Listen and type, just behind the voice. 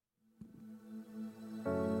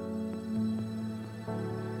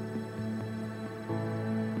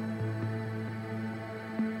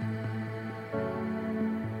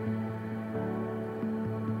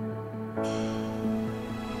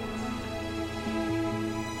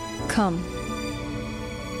Come,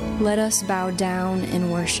 let us bow down in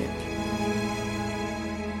worship.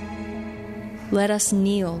 Let us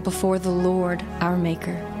kneel before the Lord our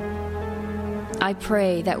Maker. I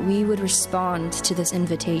pray that we would respond to this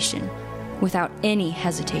invitation without any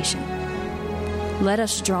hesitation. Let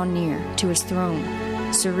us draw near to his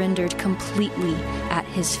throne, surrendered completely at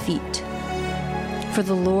his feet. For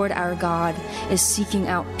the Lord our God is seeking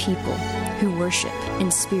out people who worship in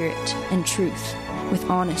spirit and truth with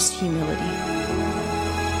honest humility.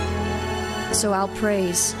 So I'll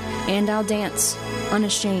praise and I'll dance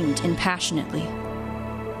unashamed and passionately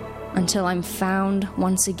until I'm found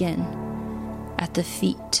once again at the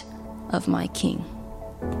feet of my King.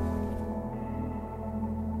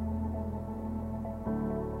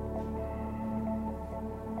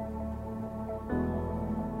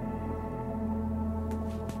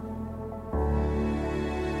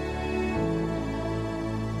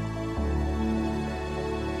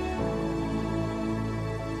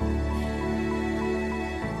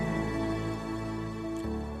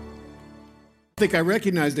 I think I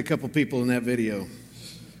recognized a couple people in that video.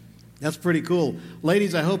 That's pretty cool.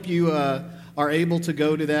 Ladies, I hope you are able to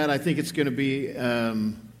go to that. I think it's going to be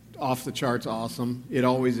off the charts awesome. It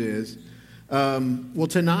always is. Well,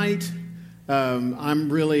 tonight,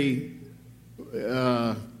 I'm really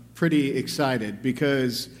pretty excited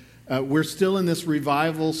because we're still in this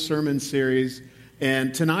revival sermon series,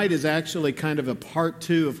 and tonight is actually kind of a part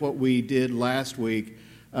 2 of what we did last week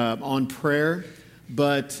on prayer,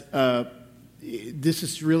 but this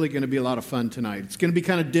is really going to be a lot of fun tonight. It's going to be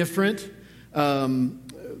kind of different.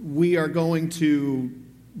 We are going to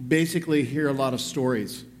basically hear a lot of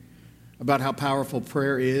stories about how powerful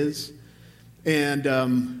prayer is.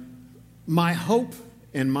 And my hope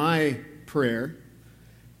and my prayer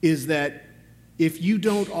is that if you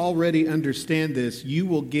don't already understand this, you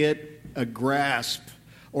will get a grasp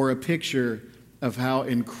or a picture of how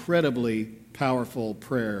incredibly powerful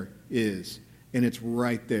prayer is. And it's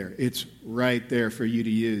right there. It's right there for you to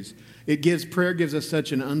use. Prayer gives us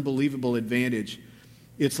such an unbelievable advantage.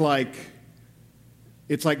 It's like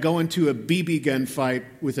going to a BB gun fight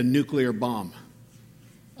with a nuclear bomb.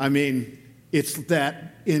 I mean, it's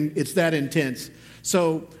that intense.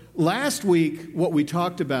 So last week, what we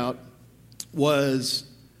talked about was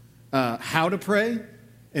how to pray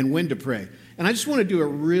and when to pray. And I just want to do a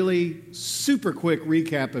really super quick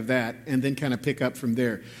recap of that and then kind of pick up from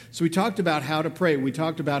there. So we talked about how to pray. We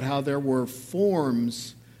talked about how there were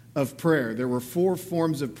forms of prayer. There were 4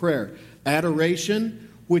 forms of prayer.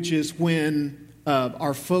 Adoration, which is when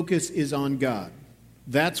our focus is on God.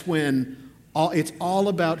 That's when it's all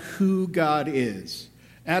about who God is.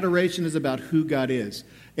 Adoration is about who God is.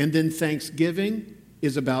 And then thanksgiving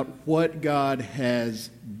is about what God has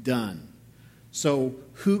done. So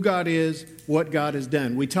who God is, what God has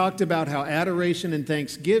done. We talked about how adoration and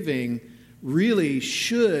thanksgiving really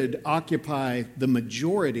should occupy the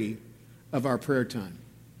majority of our prayer time,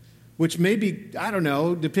 which maybe, I don't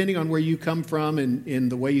know, depending on where you come from and in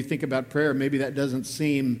the way you think about prayer, maybe that doesn't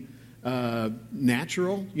seem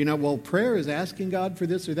natural. Well, prayer is asking God for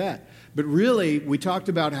this or that. But really, we talked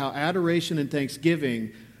about how adoration and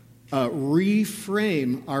thanksgiving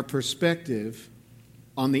reframe our perspective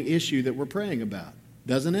on the issue that we're praying about,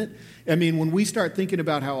 doesn't it? I mean, when we start thinking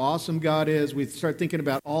about how awesome God is, we start thinking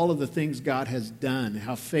about all of the things God has done,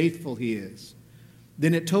 how faithful He is,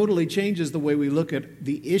 then it totally changes the way we look at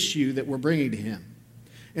the issue that we're bringing to Him.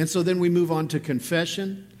 And so then we move on to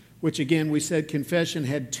confession, which again, we said confession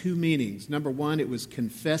had 2 meanings. Number 1, it was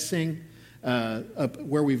confessing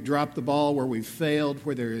where we've dropped the ball, where we've failed,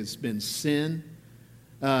 where there has been sin,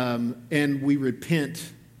 and we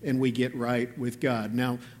repent and we get right with God.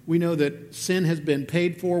 Now, we know that sin has been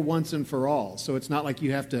paid for once and for all, so it's not like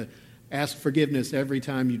you have to ask forgiveness every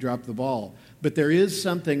time you drop the ball. But there is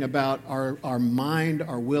something about our mind,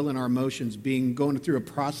 our will, and our emotions going through a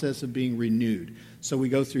process of being renewed. So we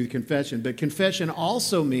go through confession. But confession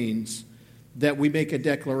also means that we make a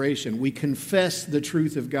declaration. We confess the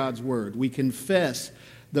truth of God's word. We confess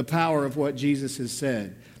the power of what Jesus has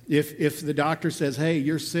said. If the doctor says, hey,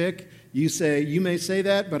 you're sick, you may say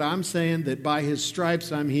that, but I'm saying that by His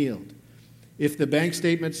stripes I'm healed. If the bank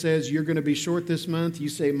statement says you're going to be short this month, you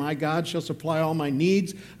say, my God shall supply all my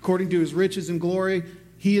needs according to His riches and glory.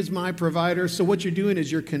 He is my provider. So what you're doing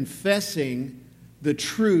is you're confessing the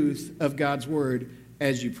truth of God's word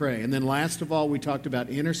as you pray. And then last of all, we talked about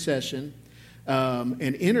intercession. And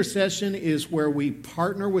intercession is where we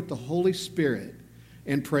partner with the Holy Spirit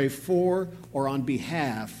and pray for or on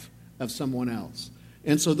behalf of someone else.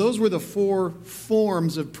 And so those were the 4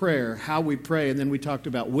 forms of prayer, how we pray. And then we talked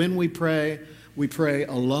about when we pray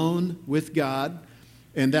alone with God.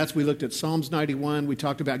 And we looked at Psalms 91. We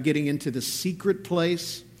talked about getting into the secret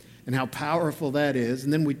place and how powerful that is.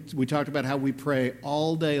 And then we talked about how we pray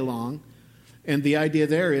all day long. And the idea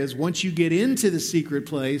there is once you get into the secret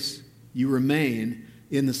place, you remain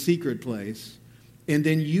in the secret place. And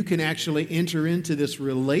then you can actually enter into this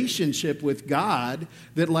relationship with God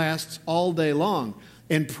that lasts all day long.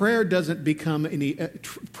 And prayer doesn't become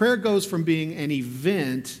prayer goes from being an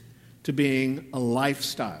event to being a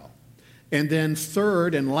lifestyle. And then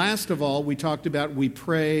third and last of all, we talked about we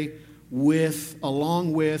pray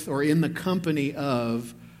along with, or in the company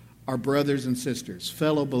of our brothers and sisters,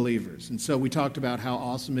 fellow believers. And so we talked about how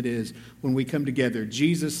awesome it is when we come together.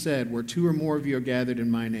 Jesus said, where 2 or more of you are gathered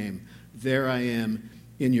in my name, there I am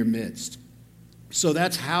in your midst. So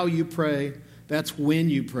that's how you pray. That's when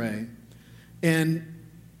you pray. And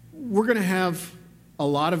we're going to have a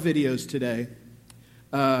lot of videos today.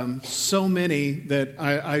 So many that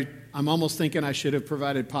I'm almost thinking I should have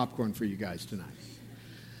provided popcorn for you guys tonight.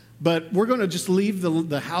 But we're going to just leave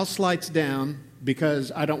the house lights down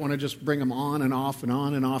because I don't want to just bring them on and off and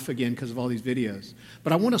on and off again because of all these videos.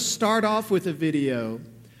 But I want to start off with a video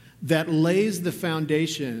that lays the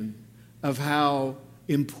foundation of how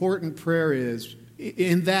important prayer is,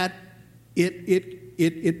 in that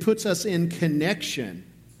it puts us in connection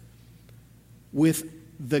with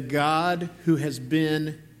the God who has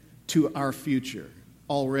been to our future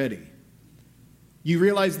already. You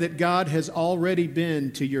realize that God has already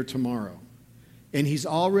been to your tomorrow, and He's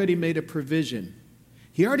already made a provision.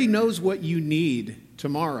 He already knows what you need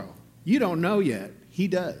tomorrow. You don't know yet. He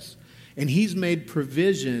does. And He's made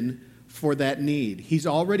provision for that need. He's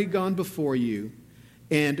already gone before you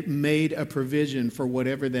and made a provision for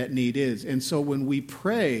whatever that need is. And so when we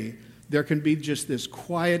pray, there can be just this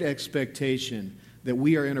quiet expectation that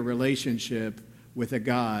we are in a relationship with a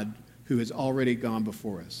God who has already gone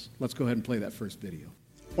before us. Let's go ahead and play that first video.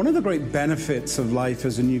 One of the great benefits of life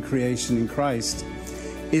as a new creation in Christ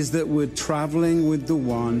is that we're traveling with the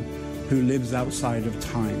one who lives outside of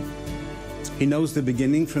time. He knows the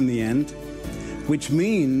beginning from the end, which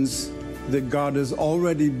means that God has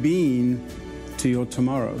already been to your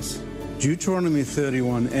tomorrows. Deuteronomy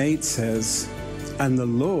 31:8 says, "And the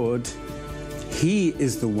Lord, He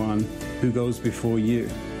is the one who goes before you.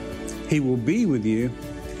 He will be with you.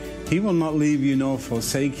 He will not leave you nor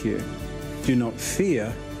forsake you. Do not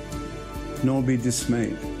fear, nor be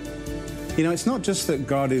dismayed." You know, it's not just that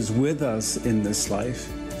God is with us in this life,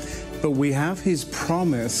 but we have His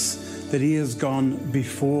promise that He has gone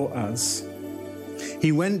before us.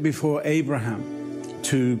 He went before Abraham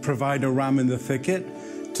to provide a ram in the thicket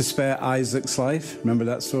to spare Isaac's life. Remember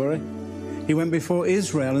that story? He went before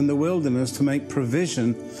Israel in the wilderness to make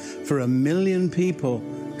provision for 1 million people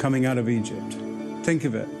coming out of Egypt. Think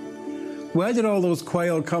of it. Where did all those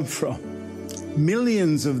quail come from?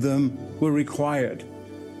 Millions of them were required.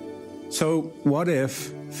 So what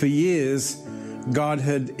if, for years, God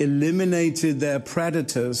had eliminated their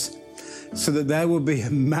predators so that there would be a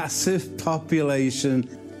massive population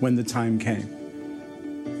when the time came?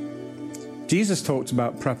 Jesus talked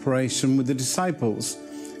about preparation with the disciples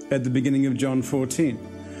at the beginning of John 14,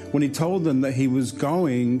 when He told them that He was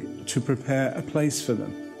going to prepare a place for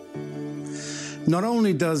them. Not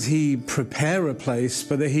only does He prepare a place,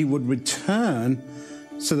 but that He would return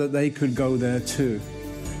so that they could go there too,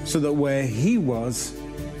 so that where He was,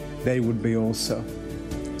 they would be also.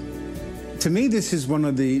 To me, this is one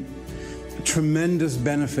of the tremendous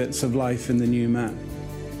benefits of life in the new man.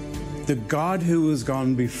 The God who has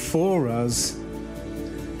gone before us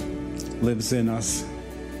lives in us.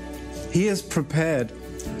 He has prepared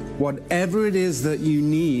whatever it is that you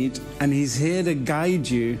need, and He's here to guide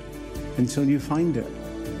you until you find it.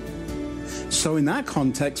 So in that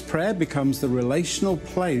context, prayer becomes the relational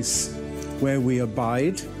place where we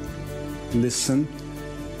abide, listen,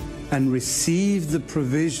 and receive the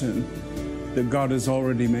provision that God has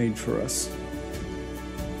already made for us.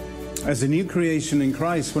 As a new creation in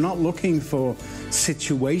Christ, we're not looking for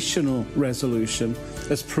situational resolution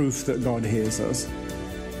as proof that God hears us.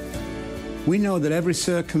 We know that every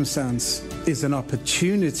circumstance is an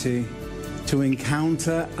opportunity to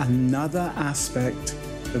encounter another aspect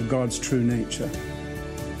of God's true nature.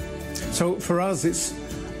 So for us, it's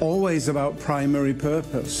always about primary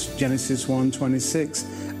purpose. Genesis 1:26,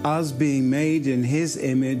 us being made in His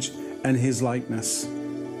image and His likeness.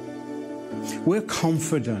 We're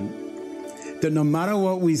confident that no matter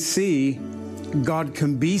what we see, God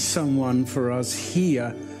can be someone for us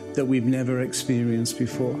here that we've never experienced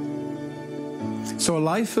before. So a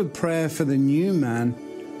life of prayer for the new man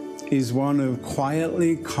is one of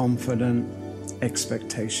quietly confident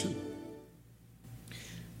expectation.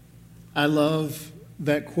 I love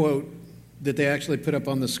that quote that they actually put up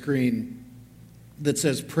on the screen that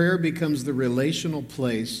says, prayer becomes the relational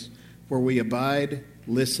place where we abide,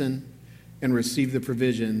 listen, and receive the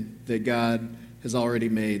provision that God has already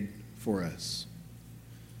made for us.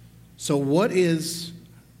 So here's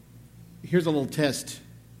a little test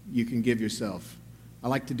you can give yourself. I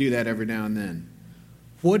like to do that every now and then.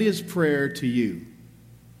 What is prayer to you?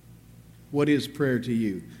 What is prayer to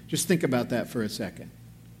you? Just think about that for a second.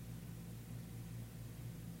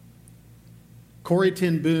 Corrie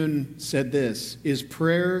ten Boom said this: is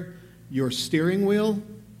prayer your steering wheel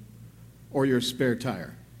or your spare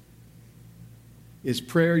tire? Is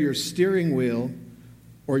prayer your steering wheel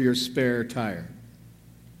or your spare tire?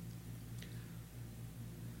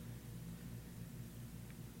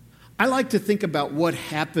 I like to think about what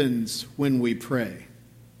happens when we pray.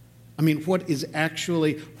 I mean, what is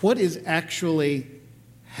actually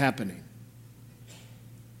happening?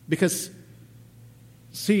 Because,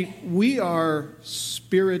 see, we are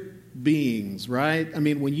spirit beings, right? I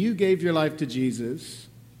mean, when you gave your life to Jesus,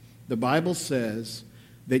 the Bible says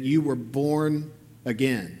that you were born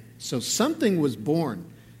again. So something was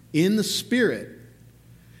born in the Spirit.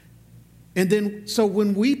 And then, so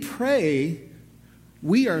when we pray,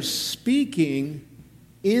 we are speaking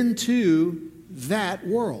into that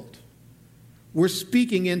world. We're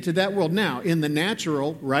speaking into that world. Now, in the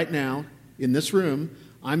natural, right now, in this room,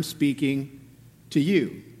 I'm speaking to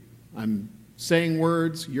you. I'm saying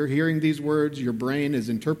words, you're hearing these words, your brain is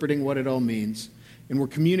interpreting what it all means, and we're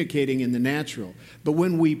communicating in the natural. But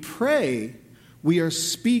when we pray, we are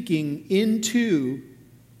speaking into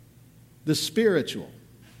the spiritual.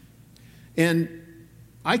 And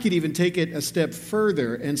I could even take it a step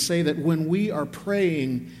further and say that when we are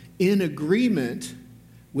praying in agreement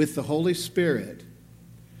with the Holy Spirit,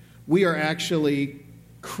 we are actually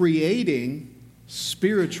creating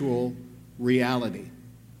spiritual reality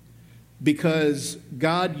because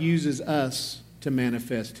God uses us to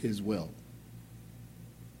manifest His will.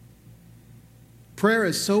 Prayer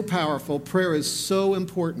is so powerful, prayer is so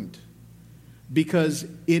important because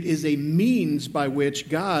it is a means by which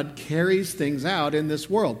God carries things out in this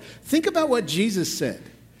world. Think about what Jesus said.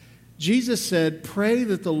 Jesus said, pray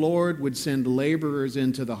that the Lord would send laborers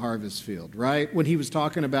into the harvest field, right? When he was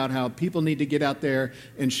talking about how people need to get out there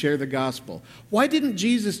and share the gospel. Why didn't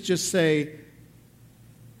Jesus just say,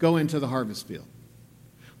 go into the harvest field?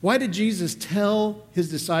 Why did Jesus tell his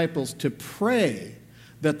disciples to pray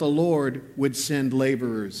that the Lord would send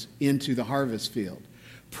laborers into the harvest field?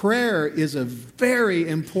 Prayer is a very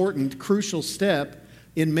important, crucial step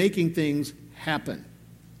in making things happen.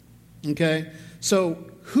 Okay? So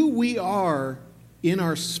who we are in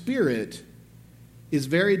our spirit is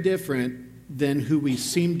very different than who we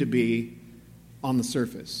seem to be on the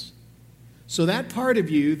surface. So that part of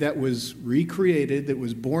you that was recreated, that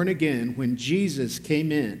was born again when Jesus came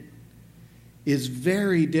in, is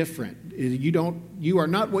very different. You are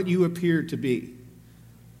not what you appear to be.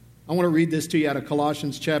 I want to read this to you out of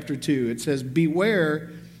Colossians chapter 2. It says,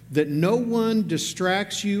 beware that no one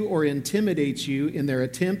distracts you or intimidates you in their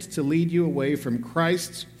attempt to lead you away from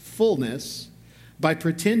Christ's fullness by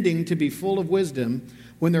pretending to be full of wisdom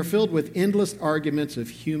when they're filled with endless arguments of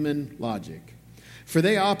human logic. For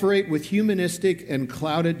they operate with humanistic and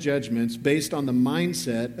clouded judgments based on the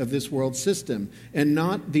mindset of this world system and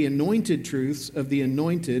not the anointed truths of the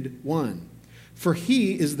anointed one. For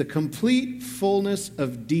he is the complete fullness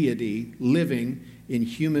of deity living in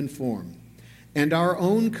human form. And our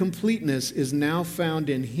own completeness is now found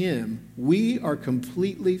in him. We are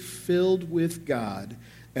completely filled with God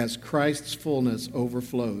as Christ's fullness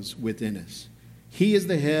overflows within us. He is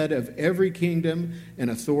the head of every kingdom and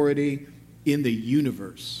authority in the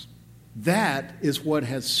universe. That is what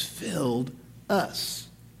has filled us.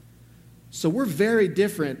 So we're very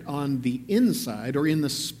different on the inside or in the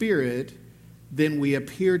spirit than we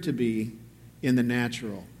appear to be in the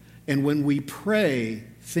natural. And when we pray,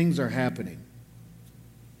 things are happening.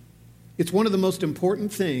 It's one of the most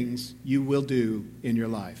important things you will do in your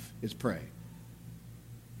life is pray.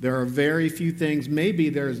 There are very few things, maybe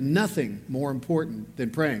there is nothing more important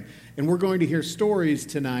than praying. And we're going to hear stories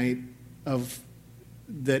tonight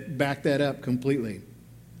that back that up completely.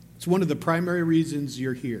 It's one of the primary reasons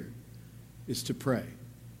you're here is to pray.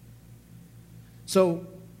 So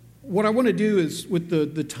what I want to do is, with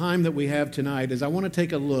the time that we have tonight, is I want to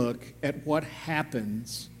take a look at what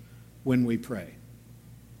happens when we pray.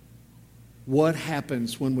 What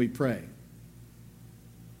happens when we pray?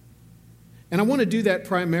 And I want to do that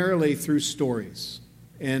primarily through stories.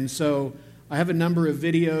 And so I have a number of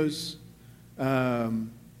videos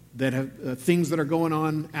that have things that are going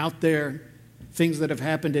on out there, things that have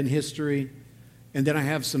happened in history. and then I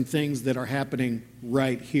have some things that are happening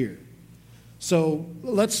right here. So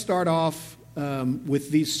let's start off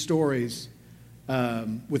with these stories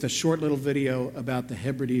with a short little video about the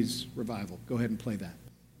Hebrides revival. Go ahead and play that.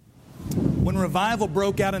 When revival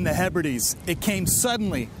broke out in the Hebrides, it came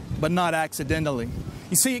suddenly, but not accidentally.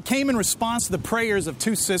 You see, it came in response to the prayers of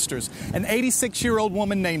two sisters, an 86-year-old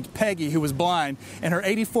woman named Peggy, who was blind, and her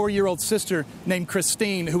 84-year-old sister named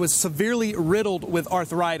Christine, who was severely riddled with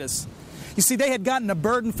arthritis. You see, they had gotten a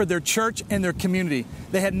burden for their church and their community.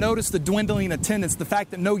 They had noticed the dwindling attendance, the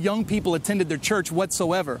fact that no young people attended their church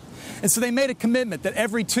whatsoever. And so they made a commitment that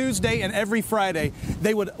every Tuesday and every Friday,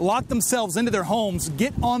 they would lock themselves into their homes,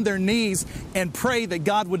 get on their knees, and pray that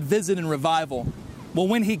God would visit in revival. Well,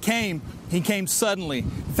 when He came suddenly.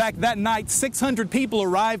 In fact, that night, 600 people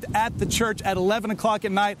arrived at the church at 11 o'clock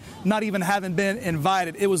at night, not even having been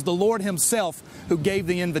invited. It was the Lord Himself who gave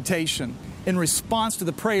the invitation in response to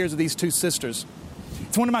the prayers of these two sisters.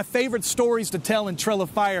 It's one of my favorite stories to tell in Trail of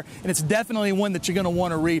Fire, and it's definitely one that you're going to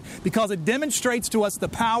want to read because it demonstrates to us the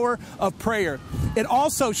power of prayer. It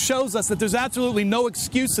also shows us that there's absolutely no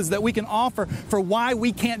excuses that we can offer for why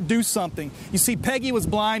we can't do something. You see, Peggy was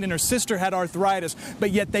blind and her sister had arthritis, but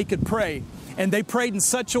yet they could pray. And they prayed in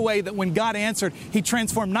such a way that when God answered, He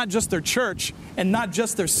transformed not just their church and not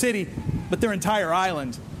just their city, but their entire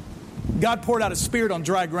island. God poured out His Spirit on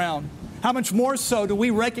dry ground. How much more so do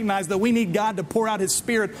we recognize that we need God to pour out His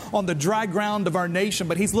Spirit on the dry ground of our nation?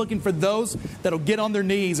 But He's looking for those that will get on their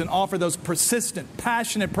knees and offer those persistent,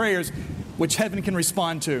 passionate prayers which heaven can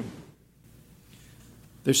respond to.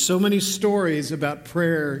 There's so many stories about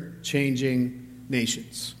prayer changing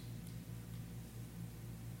nations.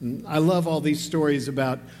 I love all these stories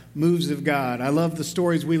about moves of God. I love the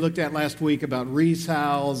stories we looked at last week about Rees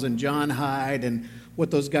Howells and John Hyde and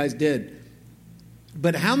what those guys did.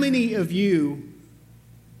 But how many of you,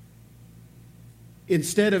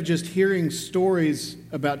 instead of just hearing stories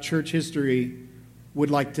about church history, would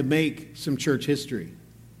like to make some church history?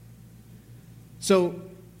 So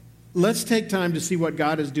let's take time to see what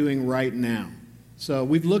God is doing right now. So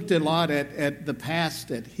we've looked a lot at the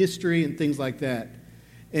past, at history and things like that.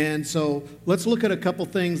 And so let's look at a couple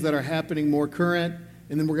things that are happening more current,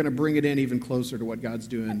 and then we're going to bring it in even closer to what God's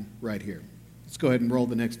doing right here. Let's go ahead and roll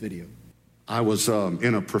the next video. I was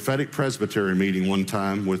in a prophetic presbytery meeting one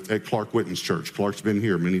time at Clark Whitten's church. Clark's been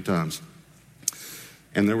here many times.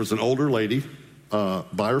 And there was an older lady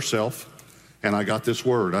by herself, and I got this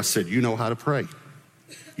word. I said, you know how to pray.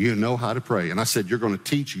 You know how to pray. And I said, you're going to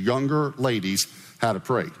teach younger ladies how to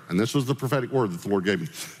pray. And this was the prophetic word that the Lord gave me.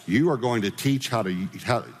 You are going to teach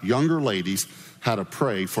younger ladies how to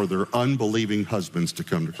pray for their unbelieving husbands to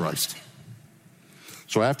come to Christ.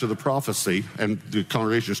 So after the prophecy, and the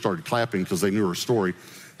congregation started clapping because they knew her story,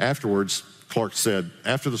 afterwards, Clark said,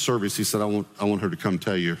 after the service, he said, I want her to come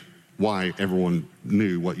tell you why everyone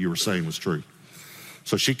knew what you were saying was true.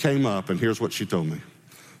 So she came up, and here's what she told me.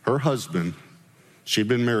 Her husband, she'd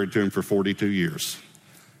been married to him for 42 years,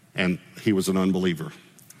 and he was an unbeliever.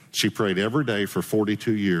 She prayed every day for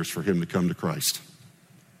 42 years for him to come to Christ.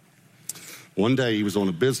 One day, he was on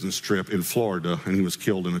a business trip in Florida, and he was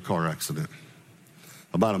killed in a car accident.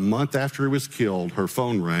 About a month after he was killed, her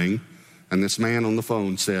phone rang, and this man on the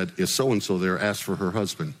phone said, is so-and-so there? Asked for her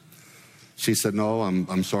husband. She said, no,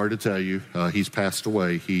 I'm sorry to tell you, he's passed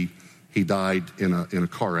away. He died in a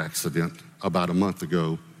car accident about a month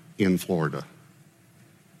ago in Florida.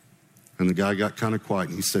 And the guy got kind of quiet,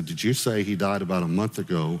 and he said, did you say he died about a month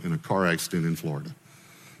ago in a car accident in Florida?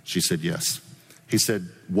 She said, yes. He said,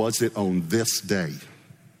 was it on this day?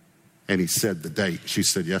 And he said the date. She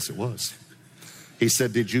said, yes, it was. He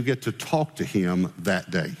said, did you get to talk to him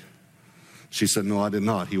that day? She said, no, I did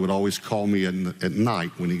not. He would always call me at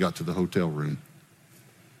night when he got to the hotel room.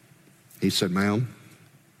 He said, ma'am,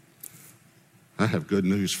 I have good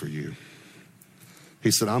news for you.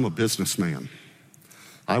 He said, I'm a businessman.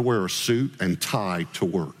 I wear a suit and tie to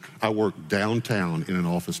work. I work downtown in an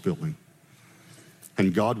office building.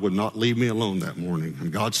 And God would not leave me alone that morning.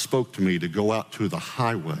 And God spoke to me to go out to the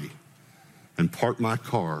highway and park my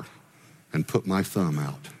car and put my thumb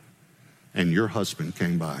out. And your husband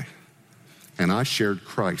came by. And I shared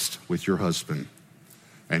Christ with your husband.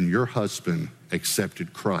 And your husband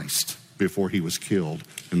accepted Christ before he was killed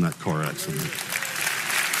in that car accident.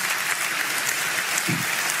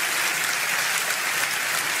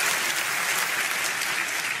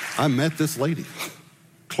 I met this lady.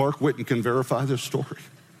 Clark Whitten can verify this story.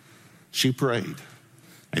 She prayed.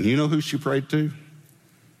 And you know who she prayed to?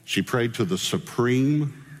 She prayed to the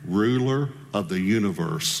supreme ruler of the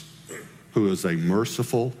universe, who is a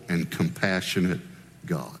merciful and compassionate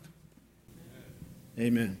God.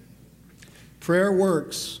 Amen. Prayer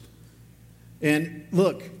works. And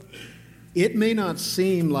look, it may not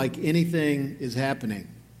seem like anything is happening,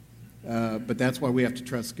 but that's why we have to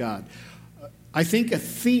trust God. I think a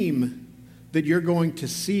theme that you're going to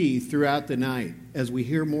see throughout the night as we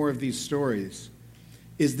hear more of these stories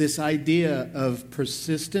is this idea of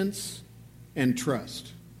persistence and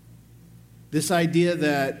trust. This idea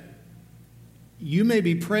that you may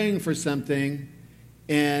be praying for something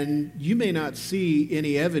and you may not see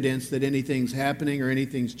any evidence that anything's happening or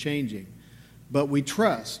anything's changing, but we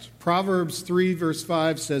trust. Proverbs 3 verse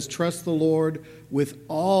 5 says, "Trust the Lord with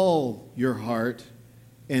all your heart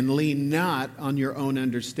and lean not on your own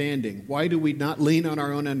understanding." Why do we not lean on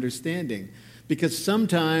our own understanding? Because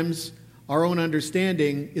sometimes our own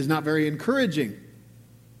understanding is not very encouraging,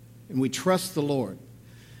 and we trust the Lord.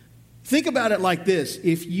 Think about it like this.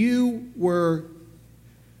 If you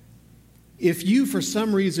for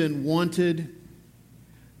some reason wanted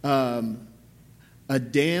a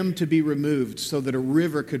dam to be removed so that a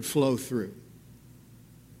river could flow through,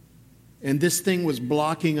 and this thing was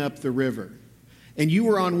blocking up the river, and you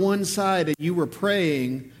were on one side and you were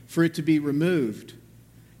praying for it to be removed,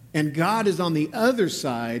 and God is on the other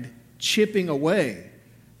side chipping away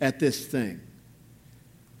at this thing.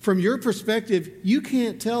 From your perspective, you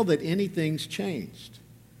can't tell that anything's changed.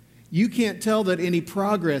 You can't tell that any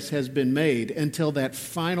progress has been made until that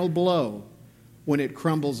final blow when it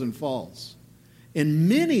crumbles and falls. And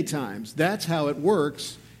many times, that's how it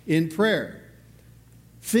works in prayer.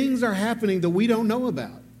 Things are happening that we don't know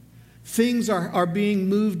about. Things are being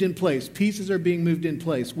moved in place. Pieces are being moved in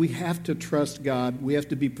place. We have to trust God. We have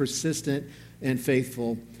to be persistent and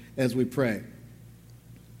faithful as we pray.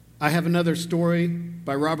 I have another story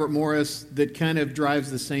by Robert Morris that kind of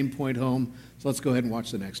drives the same point home. So let's go ahead and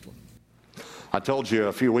watch the next one. I told you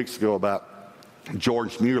a few weeks ago about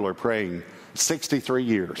George Mueller praying 63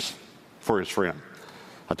 years for his friend.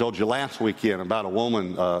 I told you last weekend about a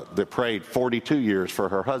woman that prayed 42 years for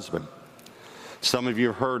her husband. Some of you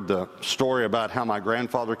have heard the story about how my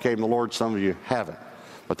grandfather came to the Lord. Some of you haven't.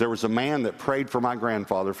 But there was a man that prayed for my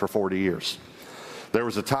grandfather for 40 years. There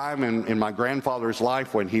was a time in my grandfather's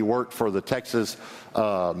life when he worked for the Texas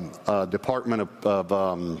Department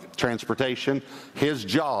of Transportation. His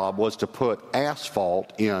job was to put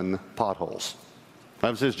asphalt in potholes. That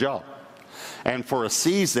was his job. And for a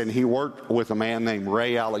season, he worked with a man named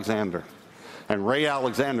Ray Alexander. And Ray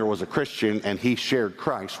Alexander was a Christian, and he shared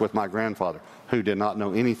Christ with my grandfather, who did not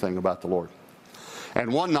know anything about the Lord.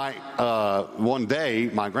 And one day,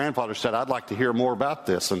 my grandfather said, "I'd like to hear more about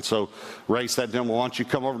this." And so Ray said to him, "Well, why don't you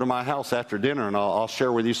come over to my house after dinner, and I'll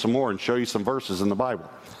share with you some more and show you some verses in the Bible."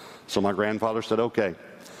 So my grandfather said, "Okay."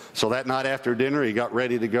 So that night after dinner, he got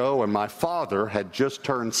ready to go, and my father had just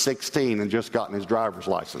turned 16 and just gotten his driver's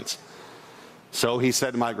license. So he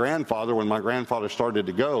said to my grandfather, when my grandfather started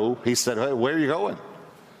to go, he said, "Hey, where are you going?"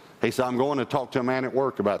 He said, "I'm going to talk to a man at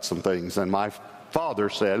work about some things." And my father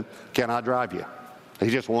said, "Can I drive you?" He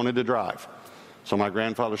just wanted to drive. So my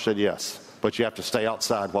grandfather said, "Yes, but you have to stay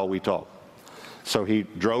outside while we talk." So he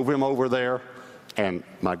drove him over there, and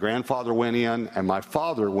my grandfather went in, and my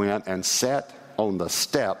father went and sat on the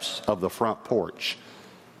steps of the front porch.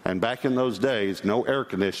 And back in those days, no air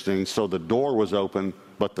conditioning, so the door was open,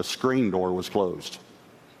 but the screen door was closed.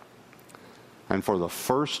 And for the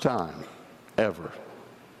first time ever,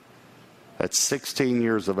 at 16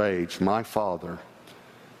 years of age, my father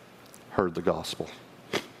heard the gospel.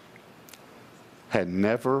 Had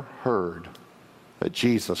never heard that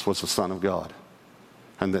Jesus was the Son of God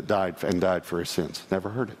and that died for his sins. Never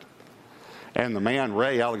heard it. And the man,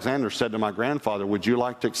 Ray Alexander, said to my grandfather, "Would you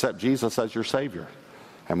like to accept Jesus as your Savior?"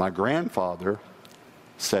 And my grandfather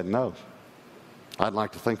said, "No. I'd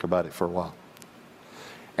like to think about it for a while."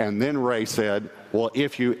 And then Ray said, "Well,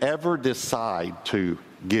 if you ever decide to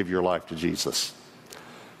give your life to Jesus,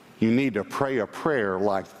 you need to pray a prayer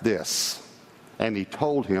like this." And he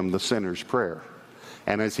told him the sinner's prayer.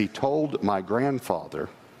 And as he told my grandfather,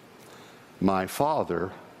 my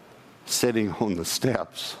father, sitting on the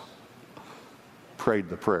steps, prayed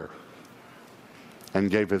the prayer and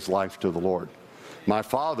gave his life to the Lord. My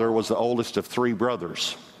father was the oldest of three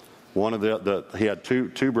brothers. One of he had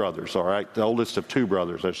two brothers, all right? The oldest of two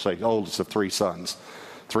brothers, I should say, the oldest of three sons.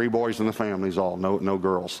 3 boys in the families, all, no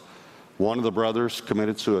girls. One of the brothers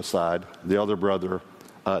committed suicide. The other brother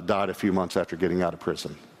died a few months after getting out of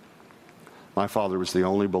prison. My father was the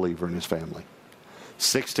only believer in his family.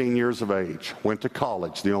 16 years of age, went to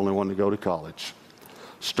college, the only one to go to college.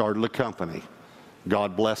 Started a company.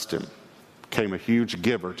 God blessed him. Became a huge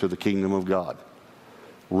giver to the kingdom of God.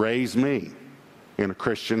 Raised me in a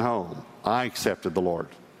Christian home. I accepted the Lord.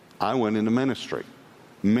 I went into ministry.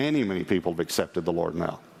 Many, many people have accepted the Lord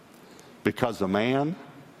now. Because the man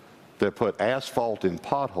that put asphalt in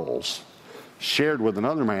potholes shared with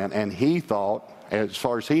another man, and he thought, as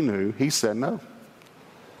far as he knew, he said no.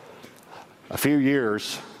 A few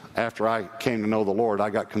years after I came to know the Lord, I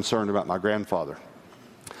got concerned about my grandfather.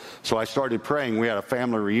 So I started praying. We had a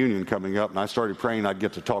family reunion coming up, and I started praying I'd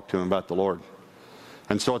get to talk to him about the Lord.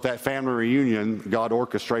 And so at that family reunion, God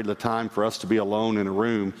orchestrated a time for us to be alone in a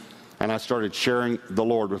room, and I started sharing the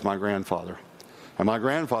Lord with my grandfather. And my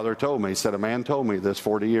grandfather told me, he said, a man told me this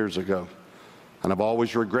 40 years ago, and I've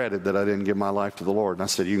always regretted that I didn't give my life to the Lord. And I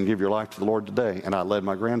said, you can give your life to the Lord today. And I led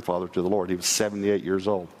my grandfather to the Lord. He was 78 years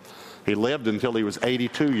old. He lived until he was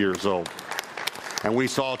 82 years old. And we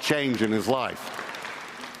saw change in his life.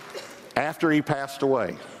 After he passed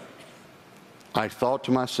away, I thought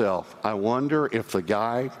to myself, I wonder if the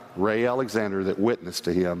guy, Ray Alexander, that witnessed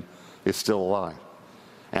to him is still alive.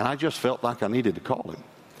 And I just felt like I needed to call him.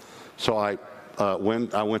 So I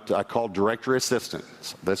called directory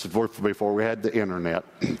assistants. This is before we had the internet.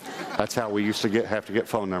 That's how we used to have to get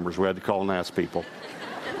phone numbers. We had to call and ask people.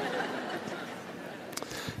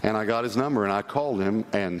 And I got his number, and I called him,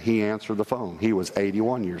 and he answered the phone. He was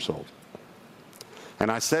 81 years old. And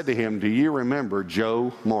I said to him, do you remember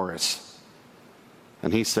Joe Morris?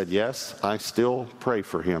 And he said, yes, I still pray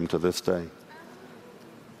for him to this day.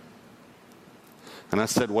 And I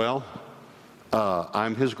said, well,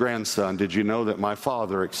 I'm his grandson. Did you know that my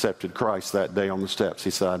father accepted Christ that day on the steps? He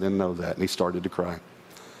said, I didn't know that. And he started to cry.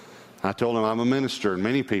 I told him, I'm a minister, and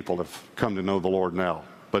many people have come to know the Lord now,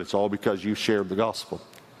 but it's all because you shared the gospel.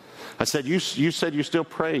 I said, you said you still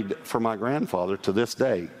prayed for my grandfather to this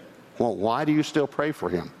day. Well, why do you still pray for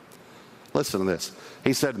him? Listen to this.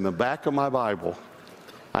 He said, in the back of my Bible,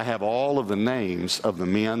 I have all of the names of the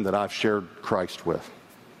men that I've shared Christ with.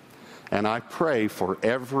 And I pray for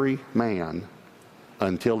every man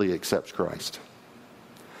until he accepts Christ.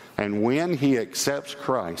 And when he accepts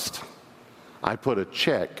Christ, I put a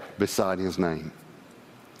check beside his name.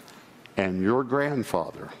 And your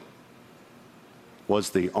grandfather was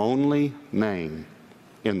the only name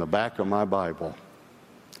in the back of my Bible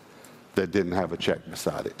that didn't have a check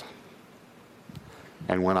beside it.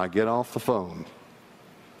 And when I get off the phone,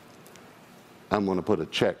 I'm going to put a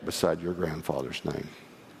check beside your grandfather's name.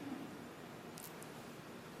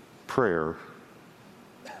 Prayer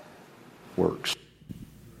works.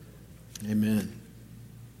 Amen.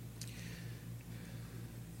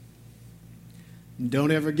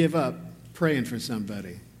 Don't ever give up praying for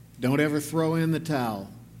somebody. Don't ever throw in the towel.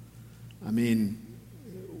 I mean,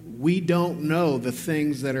 we don't know the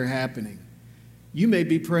things that are happening. You may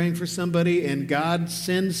be praying for somebody and God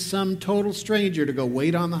sends some total stranger to go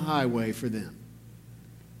wait on the highway for them.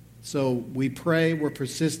 So we pray, we're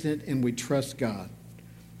persistent, and we trust God.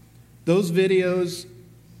 Those videos,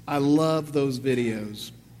 I love those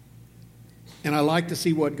videos. And I like to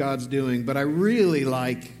see what God's doing, but I really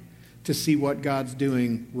like to see what God's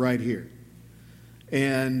doing right here.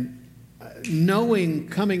 And knowing,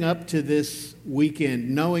 coming up to this weekend,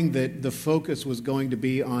 knowing that the focus was going to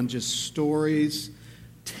be on just stories,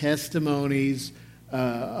 testimonies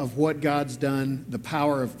of what God's done, the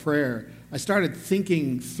power of prayer, I started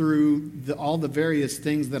thinking through all the various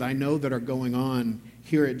things that I know that are going on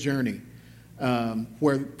here at Journey,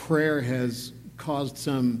 where prayer has caused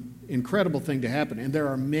some incredible thing to happen. And there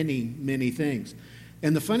are many, many things.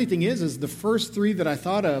 And the funny thing is the first three that I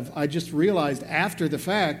thought of, I just realized after the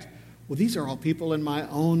fact, well, these are all people in my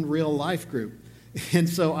own real life group. And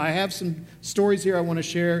so I have some stories here I want to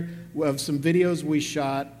share of some videos we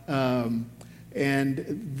shot. And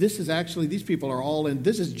this is actually, these people are all in,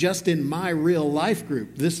 this is just in my real life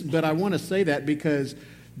group. But I want to say that because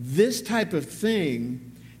this type of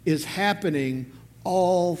thing is happening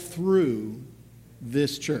all through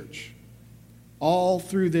this church. All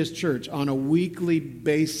through this church on a weekly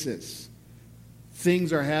basis.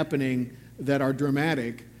 Things are happening that are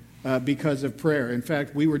dramatic because of prayer. In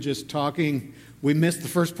fact, we were just talking, we missed the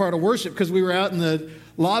first part of worship because we were out in the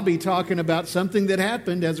lobby talking about something that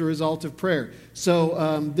happened as a result of prayer.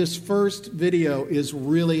 So this first video is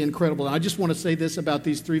really incredible. And I just want to say this about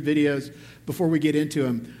these three videos before we get into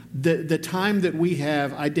them. The time that we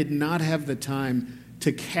have, I did not have the time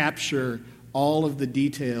to capture all of the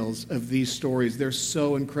details of these stories. They're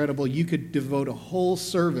so incredible. You could devote a whole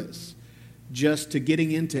service just to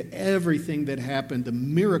getting into everything that happened, the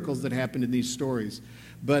miracles that happened in these stories.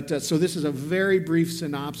 But so this is a very brief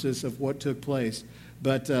synopsis of what took place.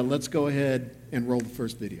 But let's go ahead and roll the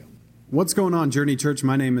first video. What's going on, Journey Church?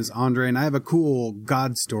 My name is Andre, and I have a cool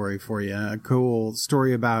God story for you, a cool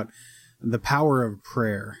story about the power of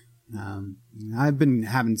prayer. I've been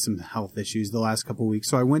having some health issues the last couple of weeks,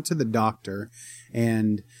 so I went to the doctor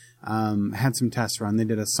and had some tests run. They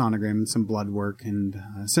did a sonogram and some blood work and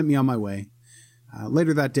sent me on my way.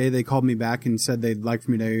 Later that day, they called me back and said they'd like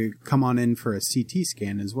for me to come on in for a CT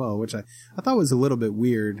scan as well, which I thought was a little bit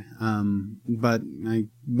weird. But I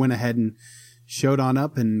went ahead and showed on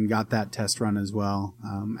up and got that test run as well.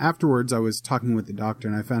 Afterwards, I was talking with the doctor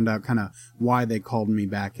and I found out kind of why they called me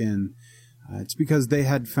back in. It's because they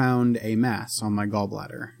had found a mass on my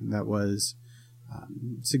gallbladder that was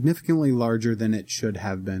significantly larger than it should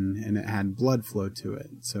have been, and it had blood flow to it.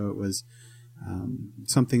 So it was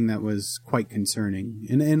something that was quite concerning.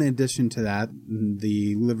 And in addition to that,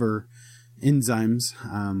 the liver enzymes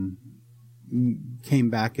came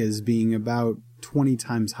back as being about 20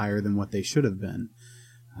 times higher than what they should have been,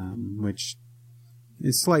 which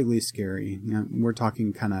is slightly scary. We're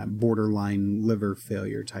talking kind of borderline liver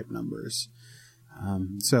failure type numbers.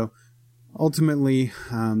 So ultimately,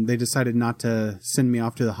 they decided not to send me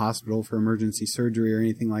off to the hospital for emergency surgery or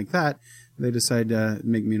anything like that. They decided to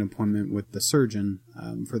make me an appointment with the surgeon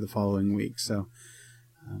for the following week. So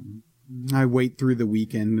I wait through the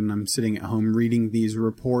weekend, and I'm sitting at home reading these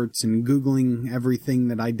reports and Googling everything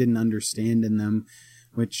that I didn't understand in them,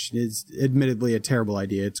 which is admittedly a terrible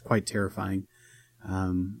idea. It's quite terrifying.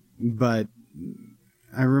 But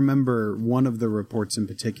I remember one of the reports in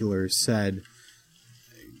particular said,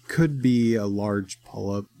 could be a large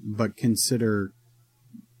polyp, but consider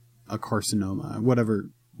a carcinoma,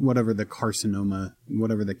 whatever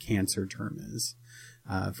the cancer term is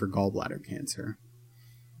for gallbladder cancer.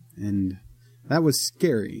 And that was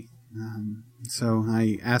scary. So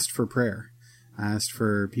I asked for prayer. I asked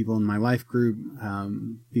for people in my life group,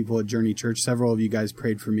 people at Journey Church. Several of you guys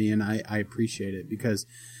prayed for me, and I appreciate it because,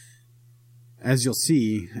 as you'll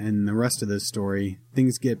see in the rest of this story,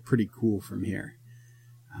 things get pretty cool from here.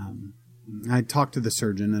 I talked to the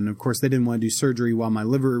surgeon, and of course they didn't want to do surgery while my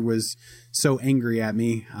liver was so angry at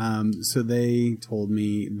me. So they told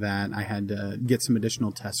me that I had to get some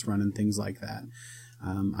additional tests run and things like that.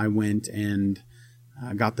 I went and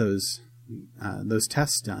got those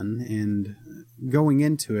tests done, and going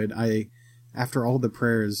into it, after all the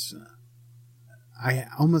prayers, I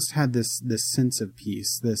almost had this sense of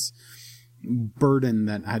peace, this burden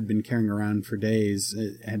that I'd been carrying around for days.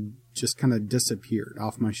 It had just kind of disappeared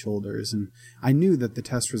off my shoulders, and I knew that the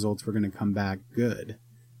test results were going to come back good,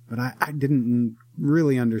 but I didn't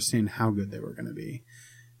really understand how good they were going to be.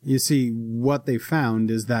 You see, what they found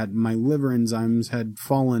is that my liver enzymes had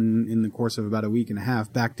fallen in the course of about a week and a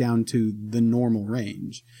half back down to the normal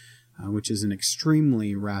range, which is an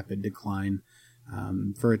extremely rapid decline.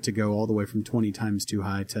 For it to go all the way from 20 times too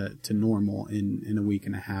high to normal in a week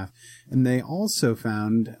and a half. And they also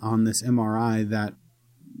found on this MRI that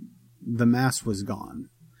the mass was gone.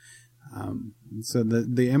 So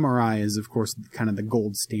the MRI is, of course, kind of the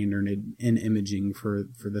gold standard in imaging for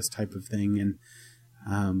this type of thing.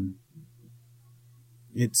 And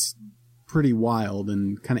it's pretty wild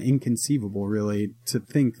and kind of inconceivable, really, to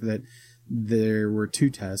think that there were two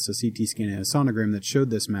tests, a CT scan and a sonogram, that showed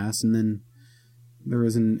this mass, and then there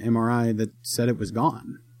was an MRI that said it was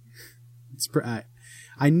gone.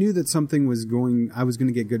 I knew that I was going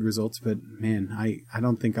to get good results, but man, I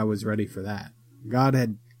don't think I was ready for that. God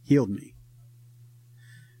had healed me.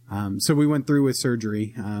 So we went through with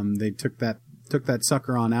surgery. They took that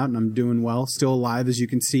sucker on out, and I'm doing well, still alive, as you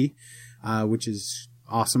can see, which is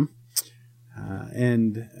awesome.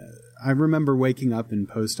 And I remember waking up in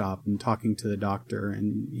post-op and talking to the doctor,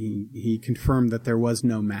 and he confirmed that there was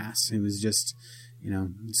no mass. It was just,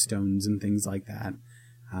 stones and things like that.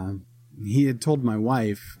 He had told my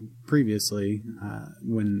wife previously,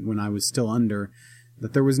 when I was still under,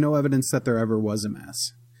 that there was no evidence that there ever was a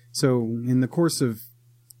mass. So in the course of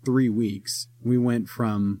 3 weeks, we went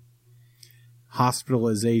from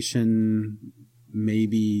hospitalization,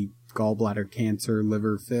 maybe gallbladder cancer,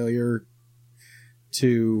 liver failure,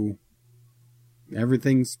 to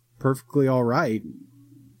everything's perfectly all right.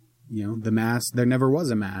 The mass, there never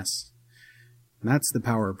was a mass. And that's the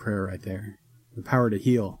power of prayer right there. The power to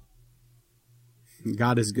heal.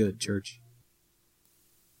 God is good, church.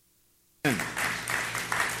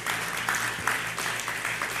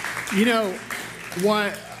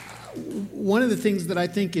 One of the things that I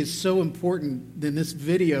think is so important, and this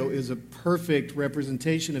video is a perfect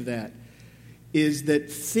representation of that, is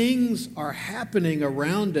that things are happening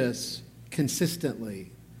around us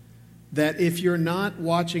consistently, that if you're not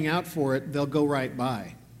watching out for it, they'll go right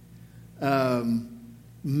by.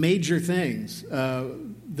 Major things.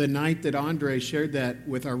 The night that Andre shared that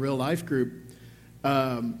with our real life group,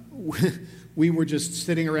 we were just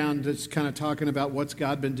sitting around just kind of talking about what's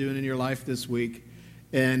God been doing in your life this week.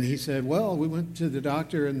 And he said, well, we went to the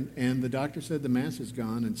doctor, and the doctor said the mass is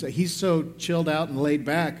gone. And so he's so chilled out and laid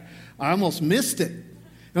back, I almost missed it.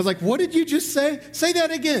 I was like, what did you just say? Say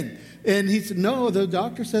that again. And he said, no, the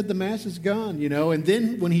doctor said the mass is gone, And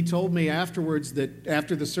then when he told me afterwards that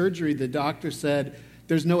after the surgery, the doctor said,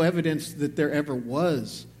 there's no evidence that there ever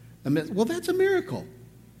was a mass. Well, that's a miracle.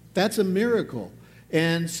 That's a miracle.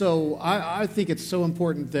 And so I think it's so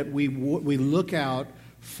important that we look out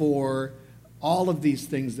for all of these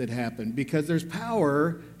things that happen, because there's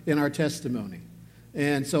power in our testimony.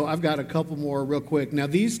 And so I've got a couple more real quick. Now,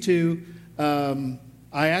 these two,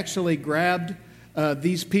 I actually grabbed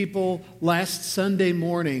these people last Sunday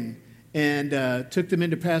morning and took them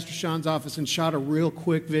into Pastor Sean's office and shot a real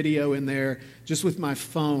quick video in there just with my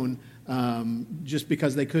phone, just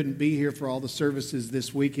because they couldn't be here for all the services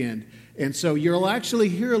this weekend. And so you'll actually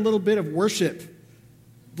hear a little bit of worship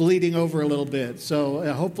bleeding over a little bit.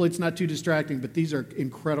 So hopefully it's not too distracting, but these are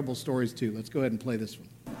incredible stories too. Let's go ahead and play this one.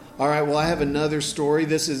 All right, well, I have another story.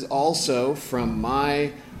 This is also from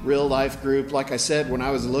my real life group. Like I said, when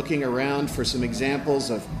I was looking around for some examples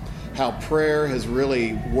of how prayer has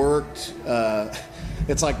really worked,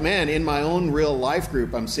 it's like, man, in my own real life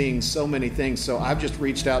group, I'm seeing so many things. So I've just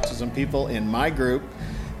reached out to some people in my group,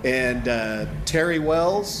 and Terry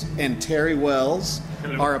Wells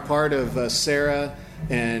are a part of Sarah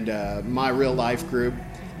and my real life group.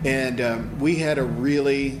 And we had a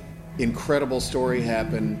really incredible story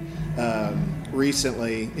happen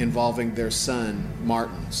recently involving their son,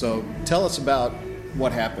 Martin. So tell us about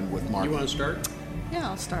what happened with Martin. You want to start? Yeah,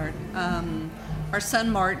 I'll start. Our son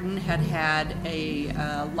Martin had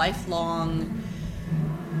a lifelong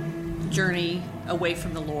journey away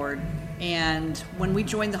from the Lord. And when we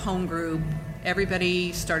joined the home group,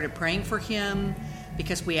 everybody started praying for him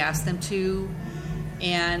because we asked them to.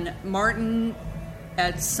 And Martin,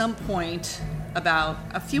 at some point, about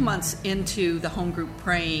a few months into the home group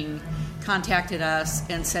praying, contacted us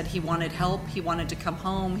and said he wanted help. He wanted to come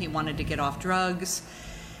home. He wanted to get off drugs.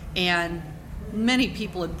 And many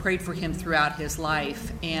people had prayed for him throughout his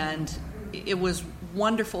life. And it was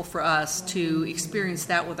wonderful for us to experience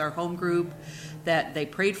that with our home group, that they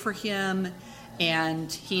prayed for him.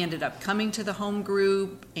 And he ended up coming to the home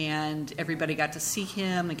group, and everybody got to see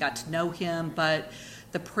him and got to know him. But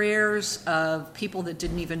the prayers of people that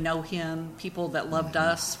didn't even know him, people that loved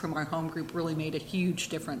us from our home group, really made a huge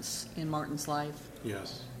difference in Martin's life.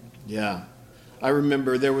 Yes. Yeah. I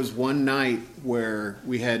remember there was one night where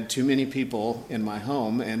we had too many people in my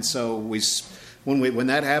home, and so when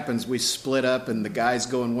that happens, we split up, and the guys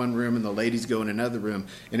go in one room and the ladies go in another room.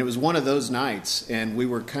 And it was one of those nights, and we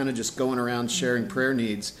were kind of just going around sharing prayer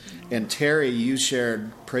needs. And Terry, you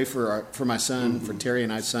shared, pray for my son, for Terry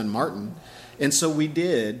and I's son, Martin. And so we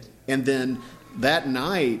did. And then that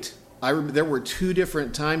night, there were two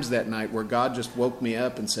different times that night where God just woke me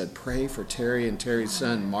up and said, pray for Terry and Terry's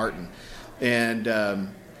son, Martin. And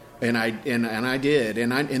I did.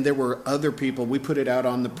 And there were other people. We put it out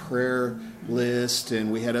on the prayer list,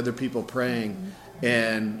 and we had other people praying.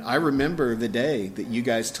 And I remember the day that you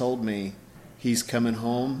guys told me he's coming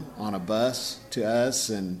home on a bus to us,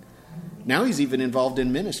 and now he's even involved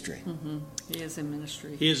in ministry. Mm-hmm. He is in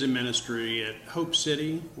ministry. He is in ministry at Hope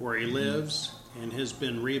City, where he lives, and has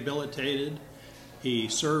been rehabilitated. He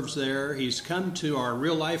serves there. He's come to our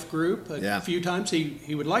real life group a few times.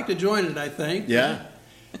 He would like to join it, I think. Yeah.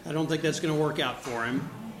 I don't think that's going to work out for him.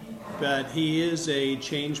 But he is a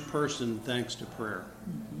changed person thanks to prayer.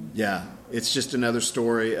 Yeah. It's just another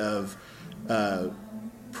story of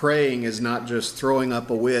praying is not just throwing up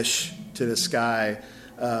a wish to the sky.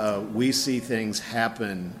 We see things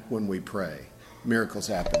happen when we pray. Miracles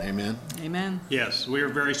happen. Amen? Amen. Yes, we are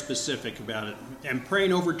very specific about it. And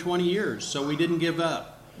praying over 20 years, so we didn't give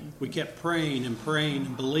up. We kept praying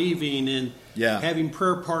and believing, and having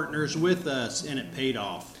prayer partners with us, and it paid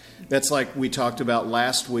off. That's like we talked about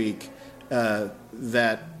last week,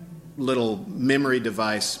 that little memory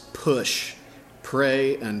device, push.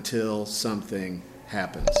 Pray until something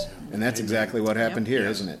happens. And that's exactly what happened here,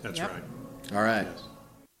 isn't it? That's right. All right. Yes.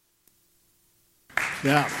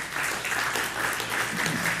 Yeah.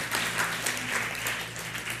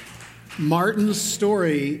 Martin's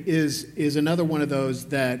story is another one of those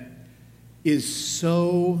that is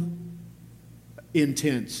so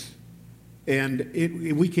intense. And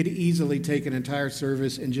we could easily take an entire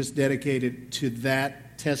service and just dedicate it to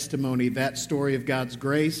that testimony, that story of God's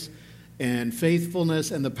grace and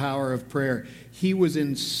faithfulness and the power of prayer. He was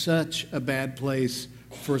in such a bad place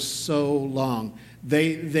for so long.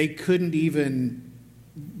 They didn't even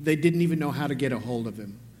know how to get a hold of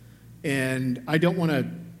him. And I don't want to,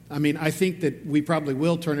 I think that we probably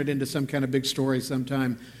will turn it into some kind of big story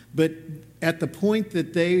sometime. But at the point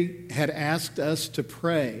that they had asked us to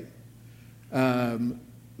pray,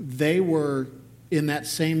 they were, in that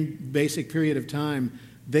same basic period of time,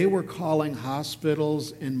 they were calling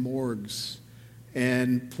hospitals and morgues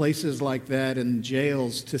and places like that and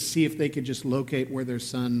jails to see if they could just locate where their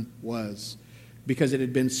son was. Because it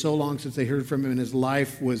had been so long since they heard from him, and his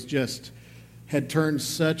life was had turned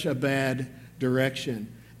such a bad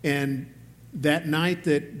direction. And that night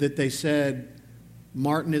that they said,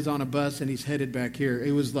 Martin is on a bus and he's headed back here,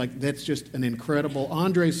 it was like, that's just an incredible.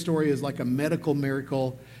 Andre's story is like a medical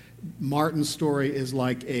miracle. Martin's story is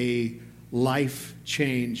like a life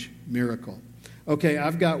change miracle. Okay,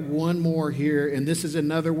 I've got one more here, and this is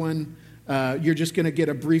another one. You're just going to get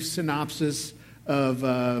a brief synopsis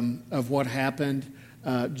of what happened,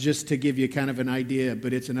 just to give you kind of an idea,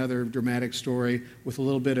 but it's another dramatic story with a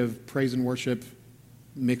little bit of praise and worship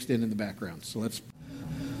mixed in the background. So let's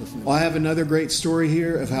listen. Well, I have another great story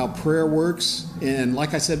here of how prayer works, and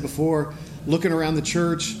like I said before, looking around the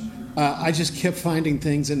church, I just kept finding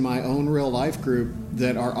things in my own real life group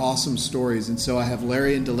that are awesome stories. And so I have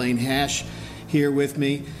Larry and Delane Hash here with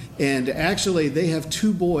me, and actually they have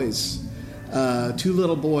two boys, two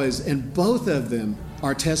little boys, and both of them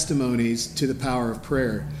are testimonies to the power of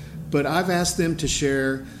prayer. But I've asked them to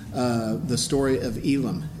share the story of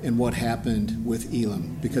Elam and what happened with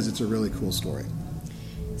Elam, because it's a really cool story.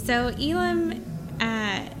 So Elam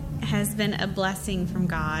has been a blessing from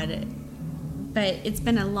God, but it's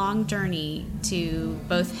been a long journey to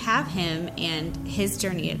both have him and his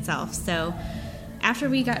journey itself. So after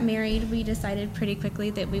we got married, we decided pretty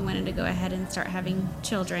quickly that we wanted to go ahead and start having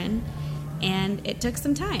children. And it took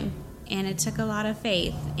some time, and it took a lot of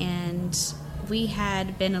faith. And we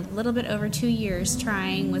had been a little bit over 2 years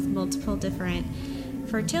trying with multiple different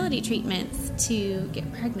fertility treatments to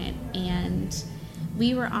get pregnant. And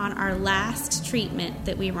we were on our last treatment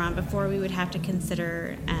that we were on before we would have to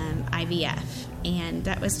consider IVF. And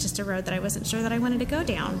that was just a road that I wasn't sure that I wanted to go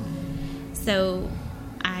down. So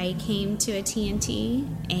I came to a TNT,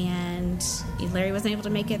 and Larry wasn't able to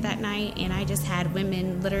make it that night, and I just had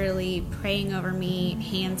women literally praying over me,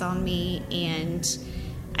 hands on me, and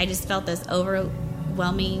I just felt this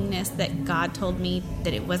overwhelmingness that God told me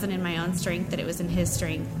that it wasn't in my own strength, that it was in his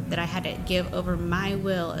strength, that I had to give over my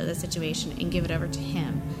will of the situation and give it over to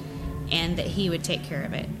him, and that he would take care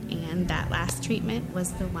of it. And that last treatment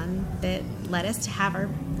was the one that led us to have our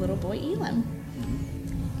little boy Elam.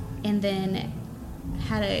 And then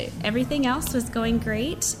everything else was going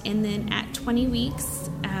great, and then at 20 weeks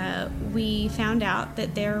we found out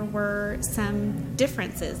that there were some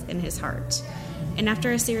differences in his heart. And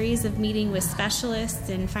after a series of meeting with specialists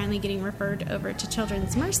and finally getting referred over to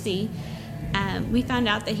Children's Mercy, we found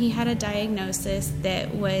out that he had a diagnosis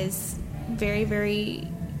that was very, very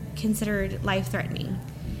considered life-threatening,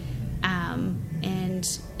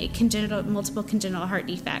 and multiple congenital heart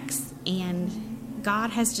defects. And God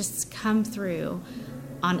has just come through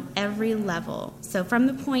on every level. So from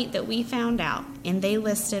the point that we found out, and they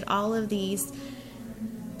listed all of these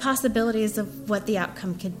possibilities of what the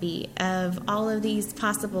outcome could be, of all of these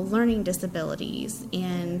possible learning disabilities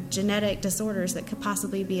and genetic disorders that could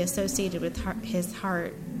possibly be associated with his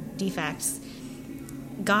heart defects,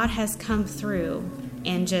 God has come through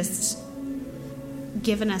and just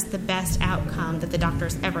given us the best outcome that the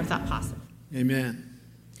doctors ever thought possible. Amen.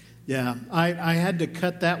 Yeah, I had to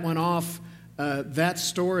cut that one off. That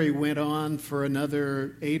story went on for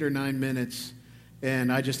another 8 or 9 minutes,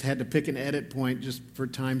 and I just had to pick an edit point just for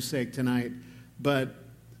time's sake tonight. But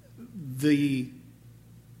the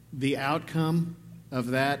outcome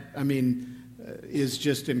of that, is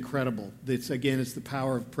just incredible. It's the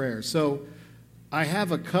power of prayer. So I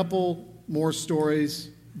have a couple more stories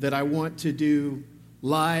that I want to do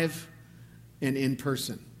live and in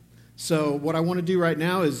person. So what I want to do right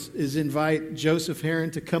now is invite Joseph Heron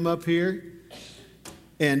to come up here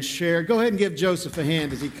and share. Go ahead and give Joseph a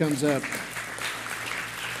hand as he comes up.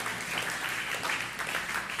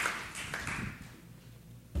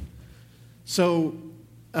 So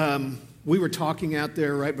we were talking out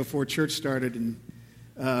there right before church started, and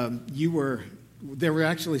there were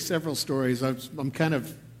actually several stories. I'm kind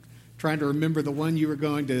of trying to remember the one you were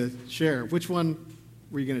going to share. Which one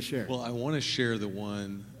were you going to share? Well, I want to share the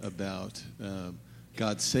one about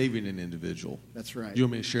God saving an individual. That's right. You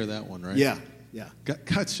want me to share that one, right? Yeah.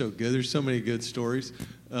 God's so good. There's so many good stories.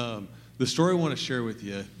 The story I want to share with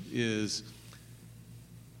you is,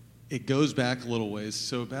 it goes back a little ways.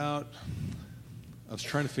 So I was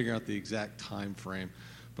trying to figure out the exact time frame,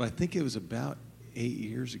 but I think it was about 8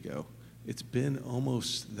 years ago. it's been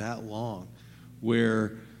almost that long,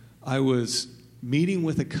 where I was meeting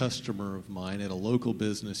with a customer of mine at a local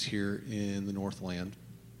business here in the Northland.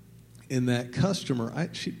 And that customer,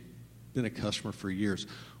 she'd been a customer for years.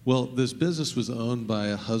 Well, this business was owned by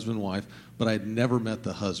a husband and wife, but I'd never met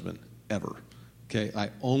the husband, ever. Okay, I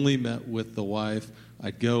only met with the wife.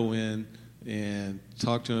 I'd go in and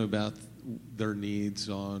talk to them about their needs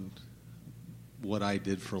on what I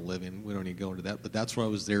did for a living. We don't need to go into that, but that's what I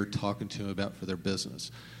was there talking to them about for their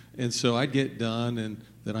business. And so I'd get done, and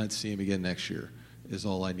then I'd see him again next year is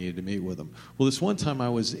all I needed to meet with him. Well, this one time I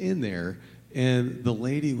was in there, and the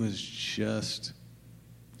lady was just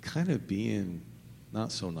kind of being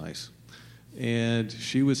not so nice. And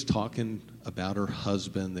she was talking about her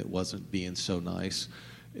husband that wasn't being so nice.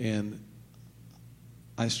 And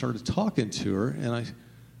I started talking to her,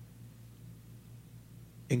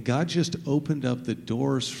 and God just opened up the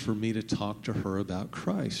doors for me to talk to her about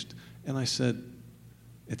Christ. And I said,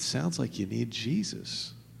 it sounds like you need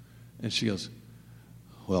Jesus. And she goes,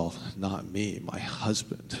 well, not me, my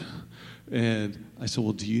husband. And I said,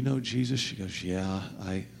 well, do you know Jesus? She goes, yeah,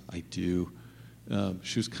 I do.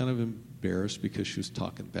 She was kind of embarrassed because she was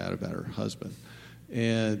talking bad about her husband.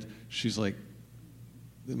 And she's like,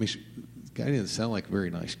 the guy didn't sound like a very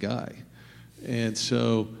nice guy. And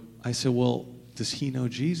so I said, well, does he know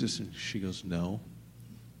Jesus? And she goes, no.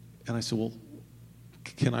 And I said, well,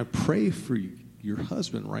 can I pray for your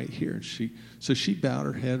husband right here? And so she bowed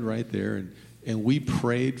her head right there, and we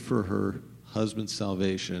prayed for her husband's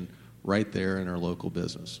salvation right there in our local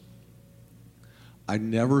business. I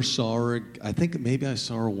never saw her. I think maybe I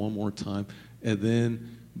saw her one more time, and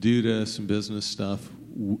then due to some business stuff,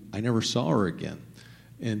 I never saw her again.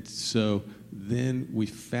 And so then we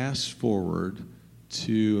fast forward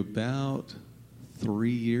to about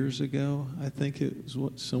 3 years ago, I think it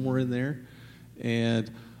was somewhere in there,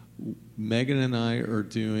 and Megan and I are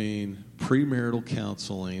doing premarital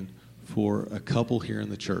counseling for a couple here in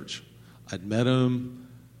the church. I'd met them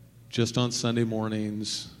just on Sunday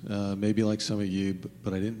mornings, maybe like some of you,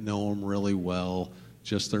 but I didn't know them really well,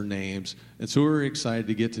 just their names. And so we were excited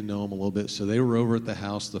to get to know them a little bit. So they were over at the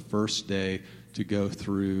house the first day to go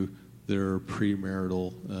through their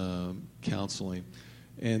premarital counseling.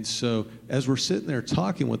 And so as we're sitting there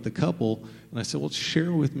talking with the couple, and I said, well,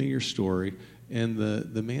 share with me your story. And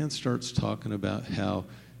the man starts talking about how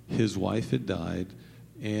his wife had died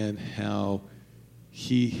and how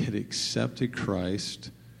he had accepted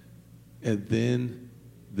Christ, and then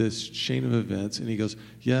this chain of events. And he goes,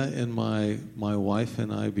 yeah, and my wife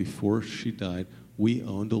and I, before she died, we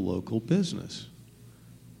owned a local business.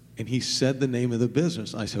 And he said the name of the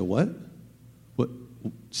business. I said, what? What?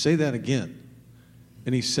 Say that again.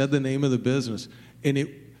 And he said the name of the business. And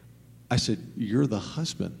I said, you're the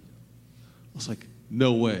husband. I was like,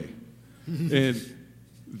 no way. And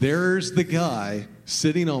there's the guy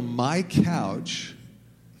sitting on my couch,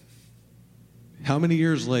 how many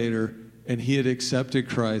years later, and he had accepted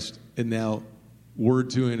Christ, and now we're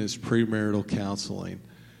doing his premarital counseling.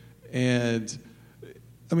 And,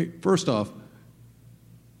 I mean, first off,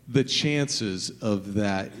 the chances of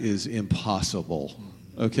that is impossible,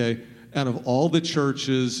 okay? Out of all the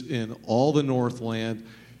churches in all the Northland,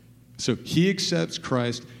 so he accepts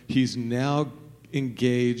Christ. He's now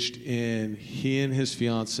engaged in, he and his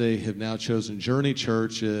fiance have now chosen Journey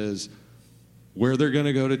Church as where they're going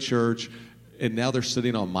to go to church, and now they're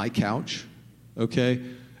sitting on my couch, okay?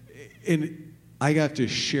 And I got to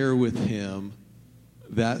share with him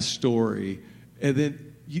that story, and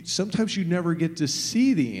then sometimes you never get to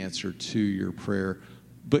see the answer to your prayer,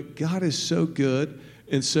 but God is so good.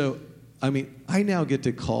 And so, I mean, I now get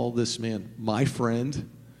to call this man my friend,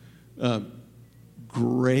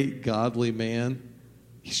 great godly man.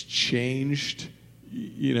 He's changed,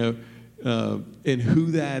 you know, and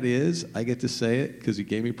who that is, I get to say it because he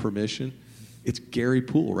gave me permission. It's Gary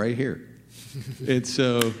Poole right here. And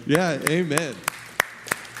so, yeah, amen.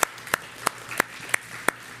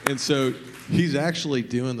 And so he's actually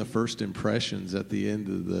doing the first impressions at the end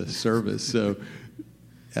of the service. So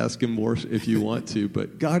ask him more if you want to.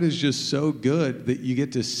 But God is just so good that you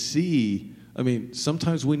get to see. I mean,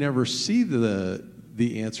 sometimes we never see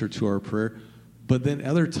the answer to our prayer, but then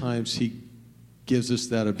other times he gives us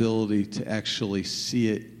that ability to actually see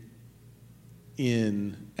it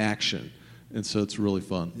in action. And so it's really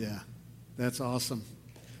fun. Yeah, that's awesome.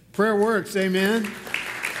 Prayer works, amen.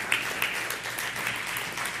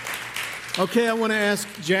 Okay, I want to ask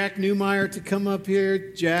Jack Newmeyer to come up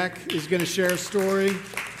here. Jack is going to share a story.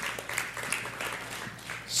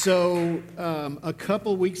 So a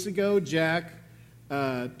couple weeks ago, Jack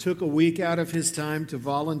took a week out of his time to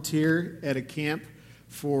volunteer at a camp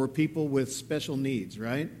for people with special needs,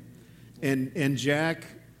 right? And Jack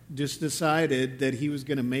just decided that he was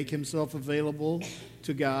going to make himself available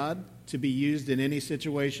to God to be used in any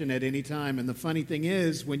situation at any time. And the funny thing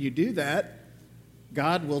is, when you do that,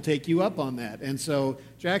 God will take you up on that. And so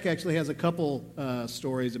Jack actually has a couple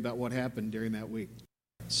stories about what happened during that week.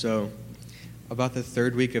 So about the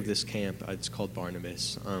third week of this camp, it's called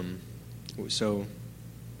Barnabas. So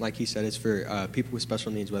like he said, it's for people with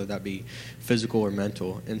special needs, whether that be physical or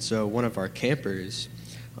mental. And so one of our campers,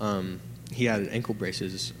 he had ankle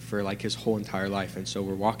braces for like his whole entire life. And so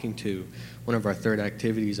we're walking to one of our third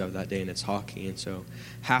activities of that day, and it's hockey. And so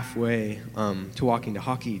halfway to walking to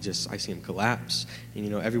hockey, I see him collapse.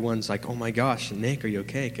 And, everyone's like, oh my gosh, Nick, are you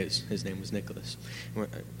okay? Because his name was Nicholas.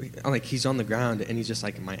 And he's on the ground, and he's just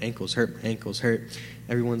like, my ankles hurt.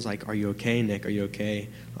 Everyone's like, are you okay, Nick? Are you okay?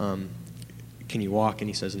 Can you walk? And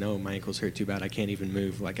he says, no, my ankles hurt too bad. I can't even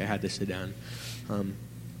move. I had to sit down.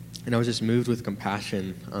 And I was just moved with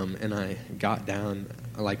compassion, and I got down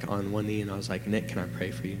on one knee, and I was like, Nick, can I pray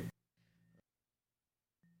for you?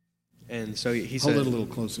 And so he said... Hold it a little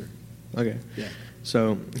closer. Okay. Yeah.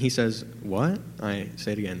 So he says, what? I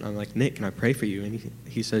say it again. I'm like, Nick, can I pray for you? And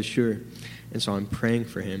he says, sure. And so I'm praying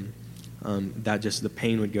for him, that just the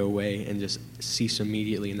pain would go away and just cease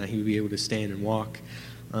immediately, and that he would be able to stand and walk.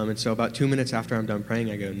 And so about 2 minutes after I'm done praying,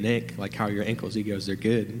 I go, Nick, how are your ankles? He goes, they're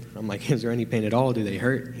good. I'm like, is there any pain at all? Do they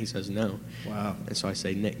hurt? He says, no. Wow. And so I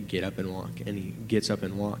say, Nick, get up and walk. And he gets up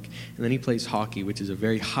and walk. And then he plays hockey, which is a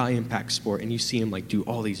very high-impact sport. And you see him, do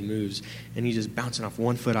all these moves. And he's just bouncing off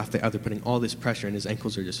one foot off the other, putting all this pressure, and his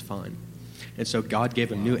ankles are just fine. And so God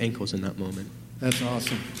gave him new ankles in that moment. That's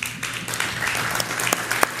awesome.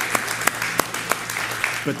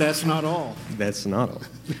 But that's not all. That's not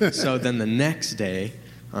all. So then the next day...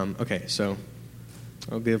 so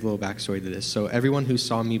I'll give a little backstory to this. So everyone who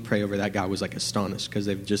saw me pray over that guy was astonished, because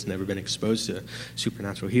they've just never been exposed to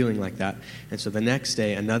supernatural healing like that. And so the next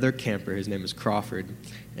day, another camper, his name is Crawford,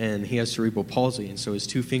 and he has cerebral palsy, and so his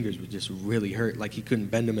two fingers would just really hurt. He couldn't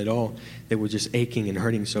bend them at all. They were just aching and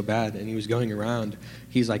hurting so bad. And he was going around.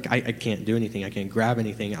 He's like, I can't do anything. I can't grab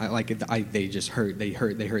anything. They just hurt. They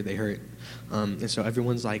hurt. And so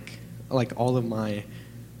everyone's all of my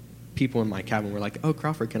people in my cabin were like, oh,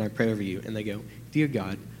 Crawford, can I pray over you? And they go, dear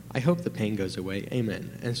God, I hope the pain goes away.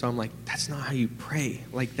 Amen. And so I'm like, that's not how you pray.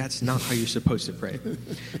 That's not how you're supposed to pray.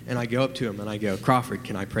 And I go up to him and I go, Crawford,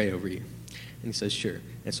 can I pray over you? And he says, sure.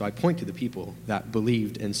 And so I point to the people that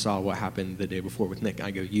believed and saw what happened the day before with Nick. I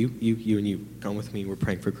go, you, and you. Come with me. We're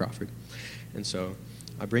praying for Crawford. And so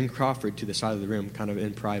I bring Crawford to the side of the room, kind of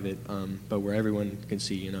in private, but where everyone can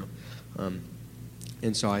see,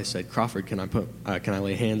 And so I said, Crawford, can I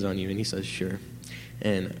lay hands on you? And he says, sure.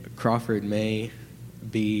 And Crawford may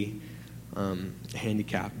be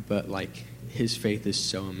handicapped, but his faith is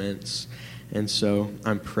so immense. And so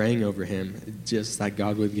I'm praying over him, just that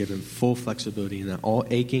God would give him full flexibility, and that all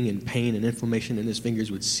aching and pain and inflammation in his fingers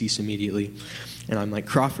would cease immediately. And I'm like,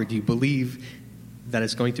 Crawford, do you believe that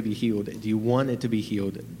it's going to be healed? Do you want it to be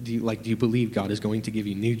healed? Do you believe God is going to give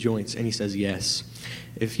you new joints? And he says, yes.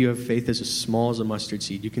 If you have faith as small as a mustard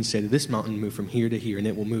seed, you can say to this mountain, move from here to here, and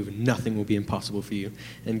it will move, and nothing will be impossible for you.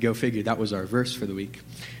 And go figure, that was our verse for the week.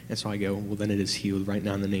 And so I go, well, then it is healed right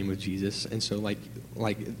now in the name of Jesus. And so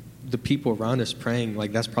the people around us praying,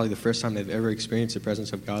 that's probably the first time they've ever experienced the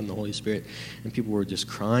presence of God and the Holy Spirit. And people were just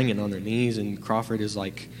crying and on their knees, and Crawford is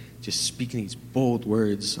just speaking these bold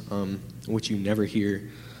words, which you never hear.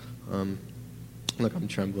 Look, I'm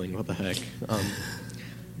trembling. What the heck?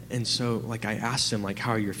 And so, I asked him,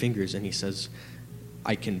 how are your fingers? And he says,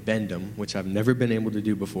 I can bend them, which I've never been able to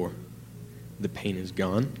do before. The pain is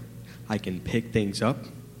gone. I can pick things up,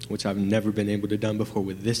 which I've never been able to do before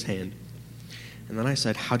with this hand. And then I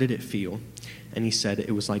said, how did it feel? And he said,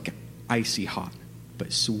 it was icy hot, but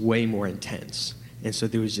it's way more intense. And so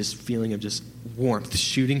there was this feeling of just warmth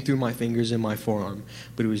shooting through my fingers and my forearm,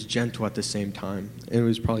 but it was gentle at the same time. And it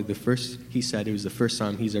was probably he said it was the first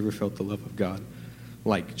time he's ever felt the love of God,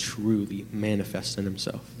 truly manifest in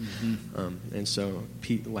himself. Mm-hmm. And so,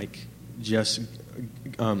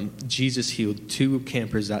 Jesus healed 2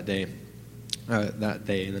 campers that day and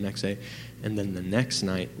the next day. And then the next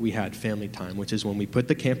night, we had family time, which is when we put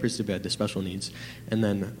the campers to bed, the special needs, and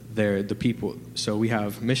then they're the people. So we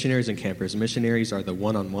have missionaries and campers. Missionaries are the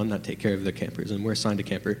one-on-one that take care of the campers, and we're assigned a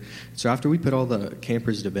camper. So after we put all the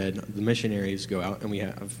campers to bed, the missionaries go out, and we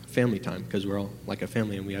have family time, because we're all like a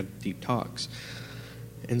family, and we have deep talks.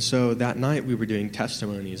 And so that night, we were doing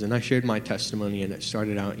testimonies, and I shared my testimony, and it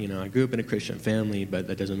started out, I grew up in a Christian family, but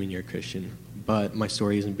that doesn't mean you're a Christian. But my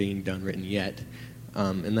story isn't being written yet.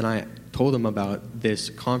 And then I told him about this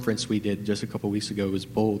conference we did just a couple weeks ago. It was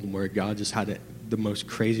Bold, where God just had the most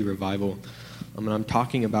crazy revival. And I'm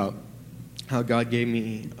talking about how God gave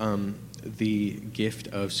me the gift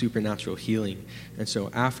of supernatural healing. And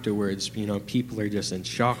so afterwards, people are just in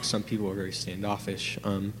shock. Some people are very standoffish.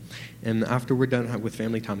 And after we're done with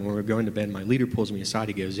family time, when we're going to bed, my leader pulls me aside.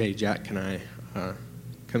 He goes, "Hey, Jack, can I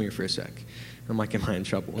come here for a sec?" I'm like, "Am I in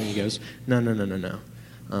trouble?" And he goes, No.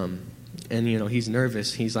 And, he's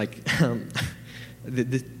nervous. He's like,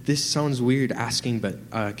 this sounds weird asking, but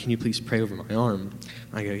can you please pray over my arm?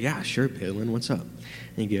 I go, "Yeah, sure, Palin, what's up?"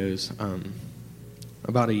 And he goes,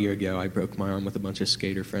 about a year ago, I broke my arm with a bunch of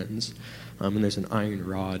skater friends, and there's an iron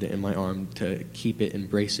rod in my arm to keep it and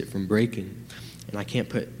brace it from breaking. And I can't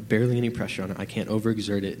put barely any pressure on it. I can't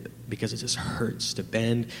overexert it because it just hurts to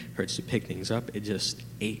bend, hurts to pick things up. It just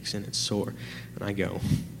aches and it's sore. And I go,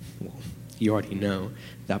 "Well, you already know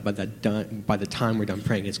that by the time we're done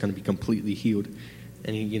praying, it's going to be completely healed."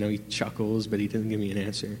 And he chuckles, but he doesn't give me an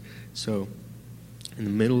answer. So in the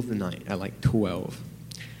middle of the night at like 12,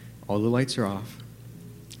 all the lights are off,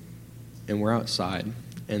 and we're outside,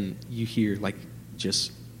 and you hear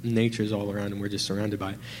just nature's all around, and we're just surrounded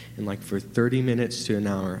by it. And for 30 minutes to an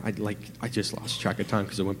hour, I just lost track of time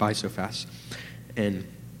because it went by so fast. And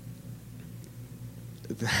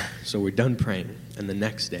so we're done praying, and the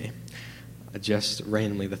next day, just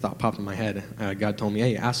randomly, the thought popped in my head. God told me,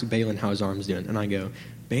 "Hey, ask Balin how his arm's doing." And I go,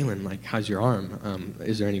 "Balin, how's your arm?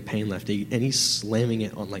 Is there any pain left?" And he's slamming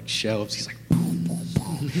it on shelves. He's like, boom, boom,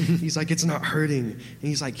 boom. He's like, "It's not hurting." And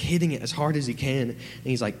he's hitting it as hard as he can. And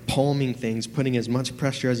he's palming things, putting as much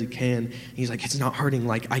pressure as he can. And he's like, "It's not hurting.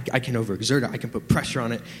 I can overexert it. I can put pressure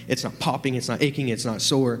on it. It's not popping. It's not aching. It's not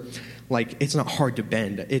sore. It's not hard to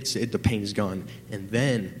bend. The pain's gone." And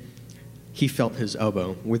then he felt his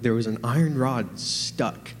elbow, where there was an iron rod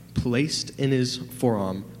stuck, placed in his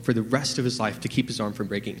forearm for the rest of his life to keep his arm from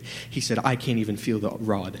breaking. He said, "I can't even feel the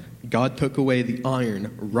rod. God took away the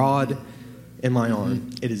iron rod in my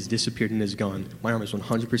arm. It has disappeared and is gone. My arm is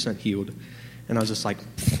 100% healed." And I was just like,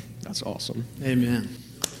 "That's awesome." Amen.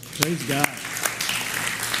 Praise God.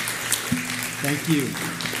 Thank you.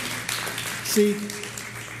 See,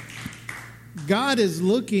 God is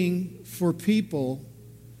looking for people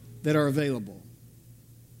that are available.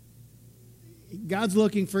 God's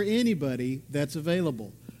looking for anybody that's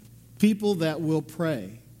available. People that will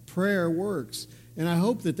pray. Prayer works. And I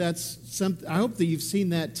hope that I hope that you've seen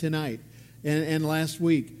that tonight and last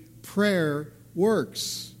week. Prayer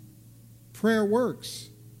works. Prayer works.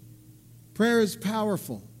 Prayer is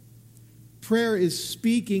powerful. Prayer is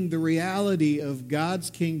speaking the reality of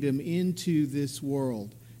God's kingdom into this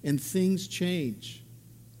world, and things change.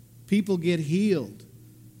 People get healed.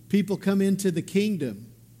 People come into the kingdom.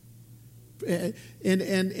 And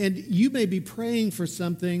you may be praying for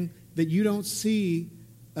something that you don't see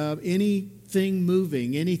anything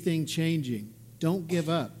moving, anything changing. Don't give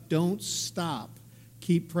up. Don't stop.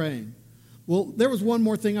 Keep praying. Well, there was one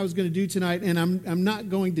more thing I was going to do tonight, and I'm not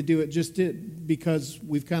going to do it just because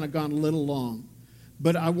we've kind of gone a little long.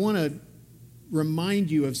 But I want to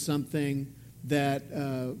remind you of something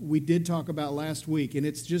that we did talk about last week, and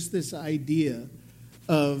it's just this idea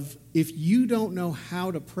of if you don't know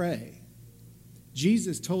how to pray,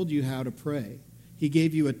 Jesus told you how to pray. He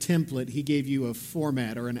gave you a template. He gave you a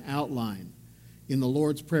format or an outline in the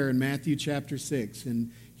Lord's Prayer in Matthew chapter 6.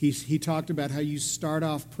 And he talked about how you start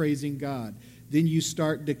off praising God. Then you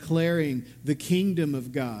start declaring the kingdom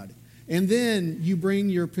of God. And then you bring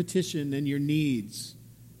your petition and your needs.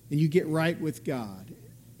 And you get right with God.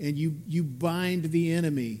 And you bind the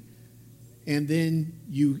enemy. And then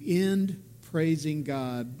you end praising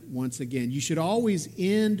God once again. You should always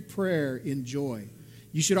end prayer in joy.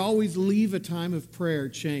 You should always leave a time of prayer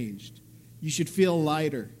changed. You should feel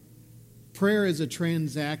lighter. Prayer is a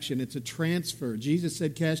transaction. It's a transfer. Jesus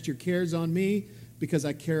said, "Cast your cares on me because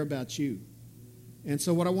I care about you." And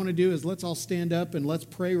so what I want to do is let's all stand up and let's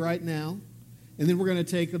pray right now. And then we're going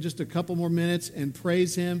to take just a couple more minutes and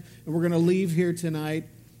praise Him. And we're going to leave here tonight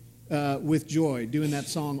with joy, doing that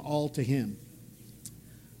song, All to Him.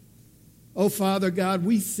 Oh, Father God,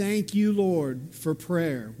 we thank you, Lord, for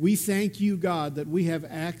prayer. We thank you, God, that we have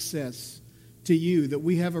access to you, that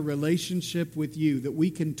we have a relationship with you, that we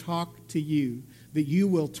can talk to you, that you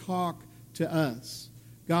will talk to us.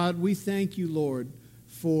 God, we thank you, Lord,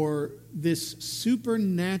 for this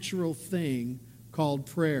supernatural thing called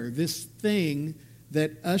prayer, this thing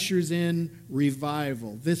that ushers in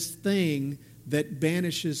revival, this thing that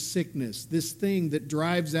banishes sickness, this thing that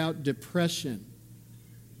drives out depression,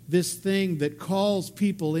 this thing that calls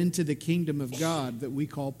people into the kingdom of God that we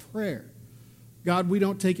call prayer. God, we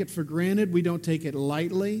don't take it for granted. We don't take it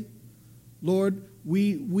lightly. Lord,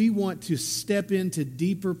 we want to step into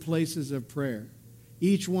deeper places of prayer.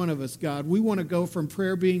 Each one of us, God, we want to go from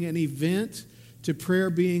prayer being an event to prayer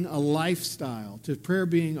being a lifestyle, to prayer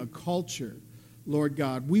being a culture, Lord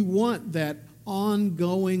God. We want that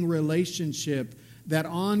ongoing relationship, that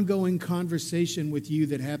ongoing conversation with you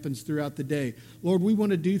that happens throughout the day. Lord, we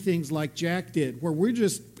want to do things like Jack did, where we're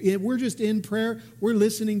just in prayer, we're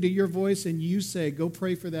listening to your voice, and you say, go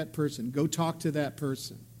pray for that person, go talk to that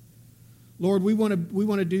person. Lord, we want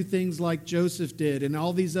to do things like Joseph did and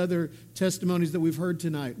all these other testimonies that we've heard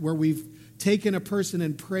tonight, where we've taken a person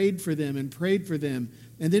and prayed for them,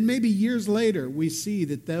 and then maybe years later we see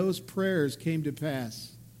that those prayers came to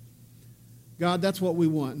pass. God, that's what we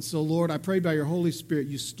want. And so, Lord, I pray by your Holy Spirit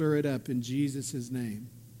you stir it up in Jesus' name.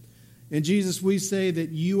 And Jesus, we say that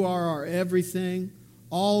you are our everything,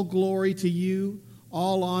 all glory to you,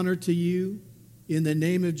 all honor to you, in the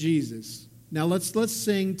name of Jesus. Now let's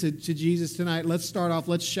sing to Jesus tonight. Let's start off.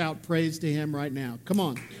 Let's shout praise to him right now. Come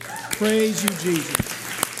on. Praise you,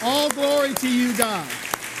 Jesus. All glory to you, God.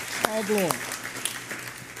 All glory.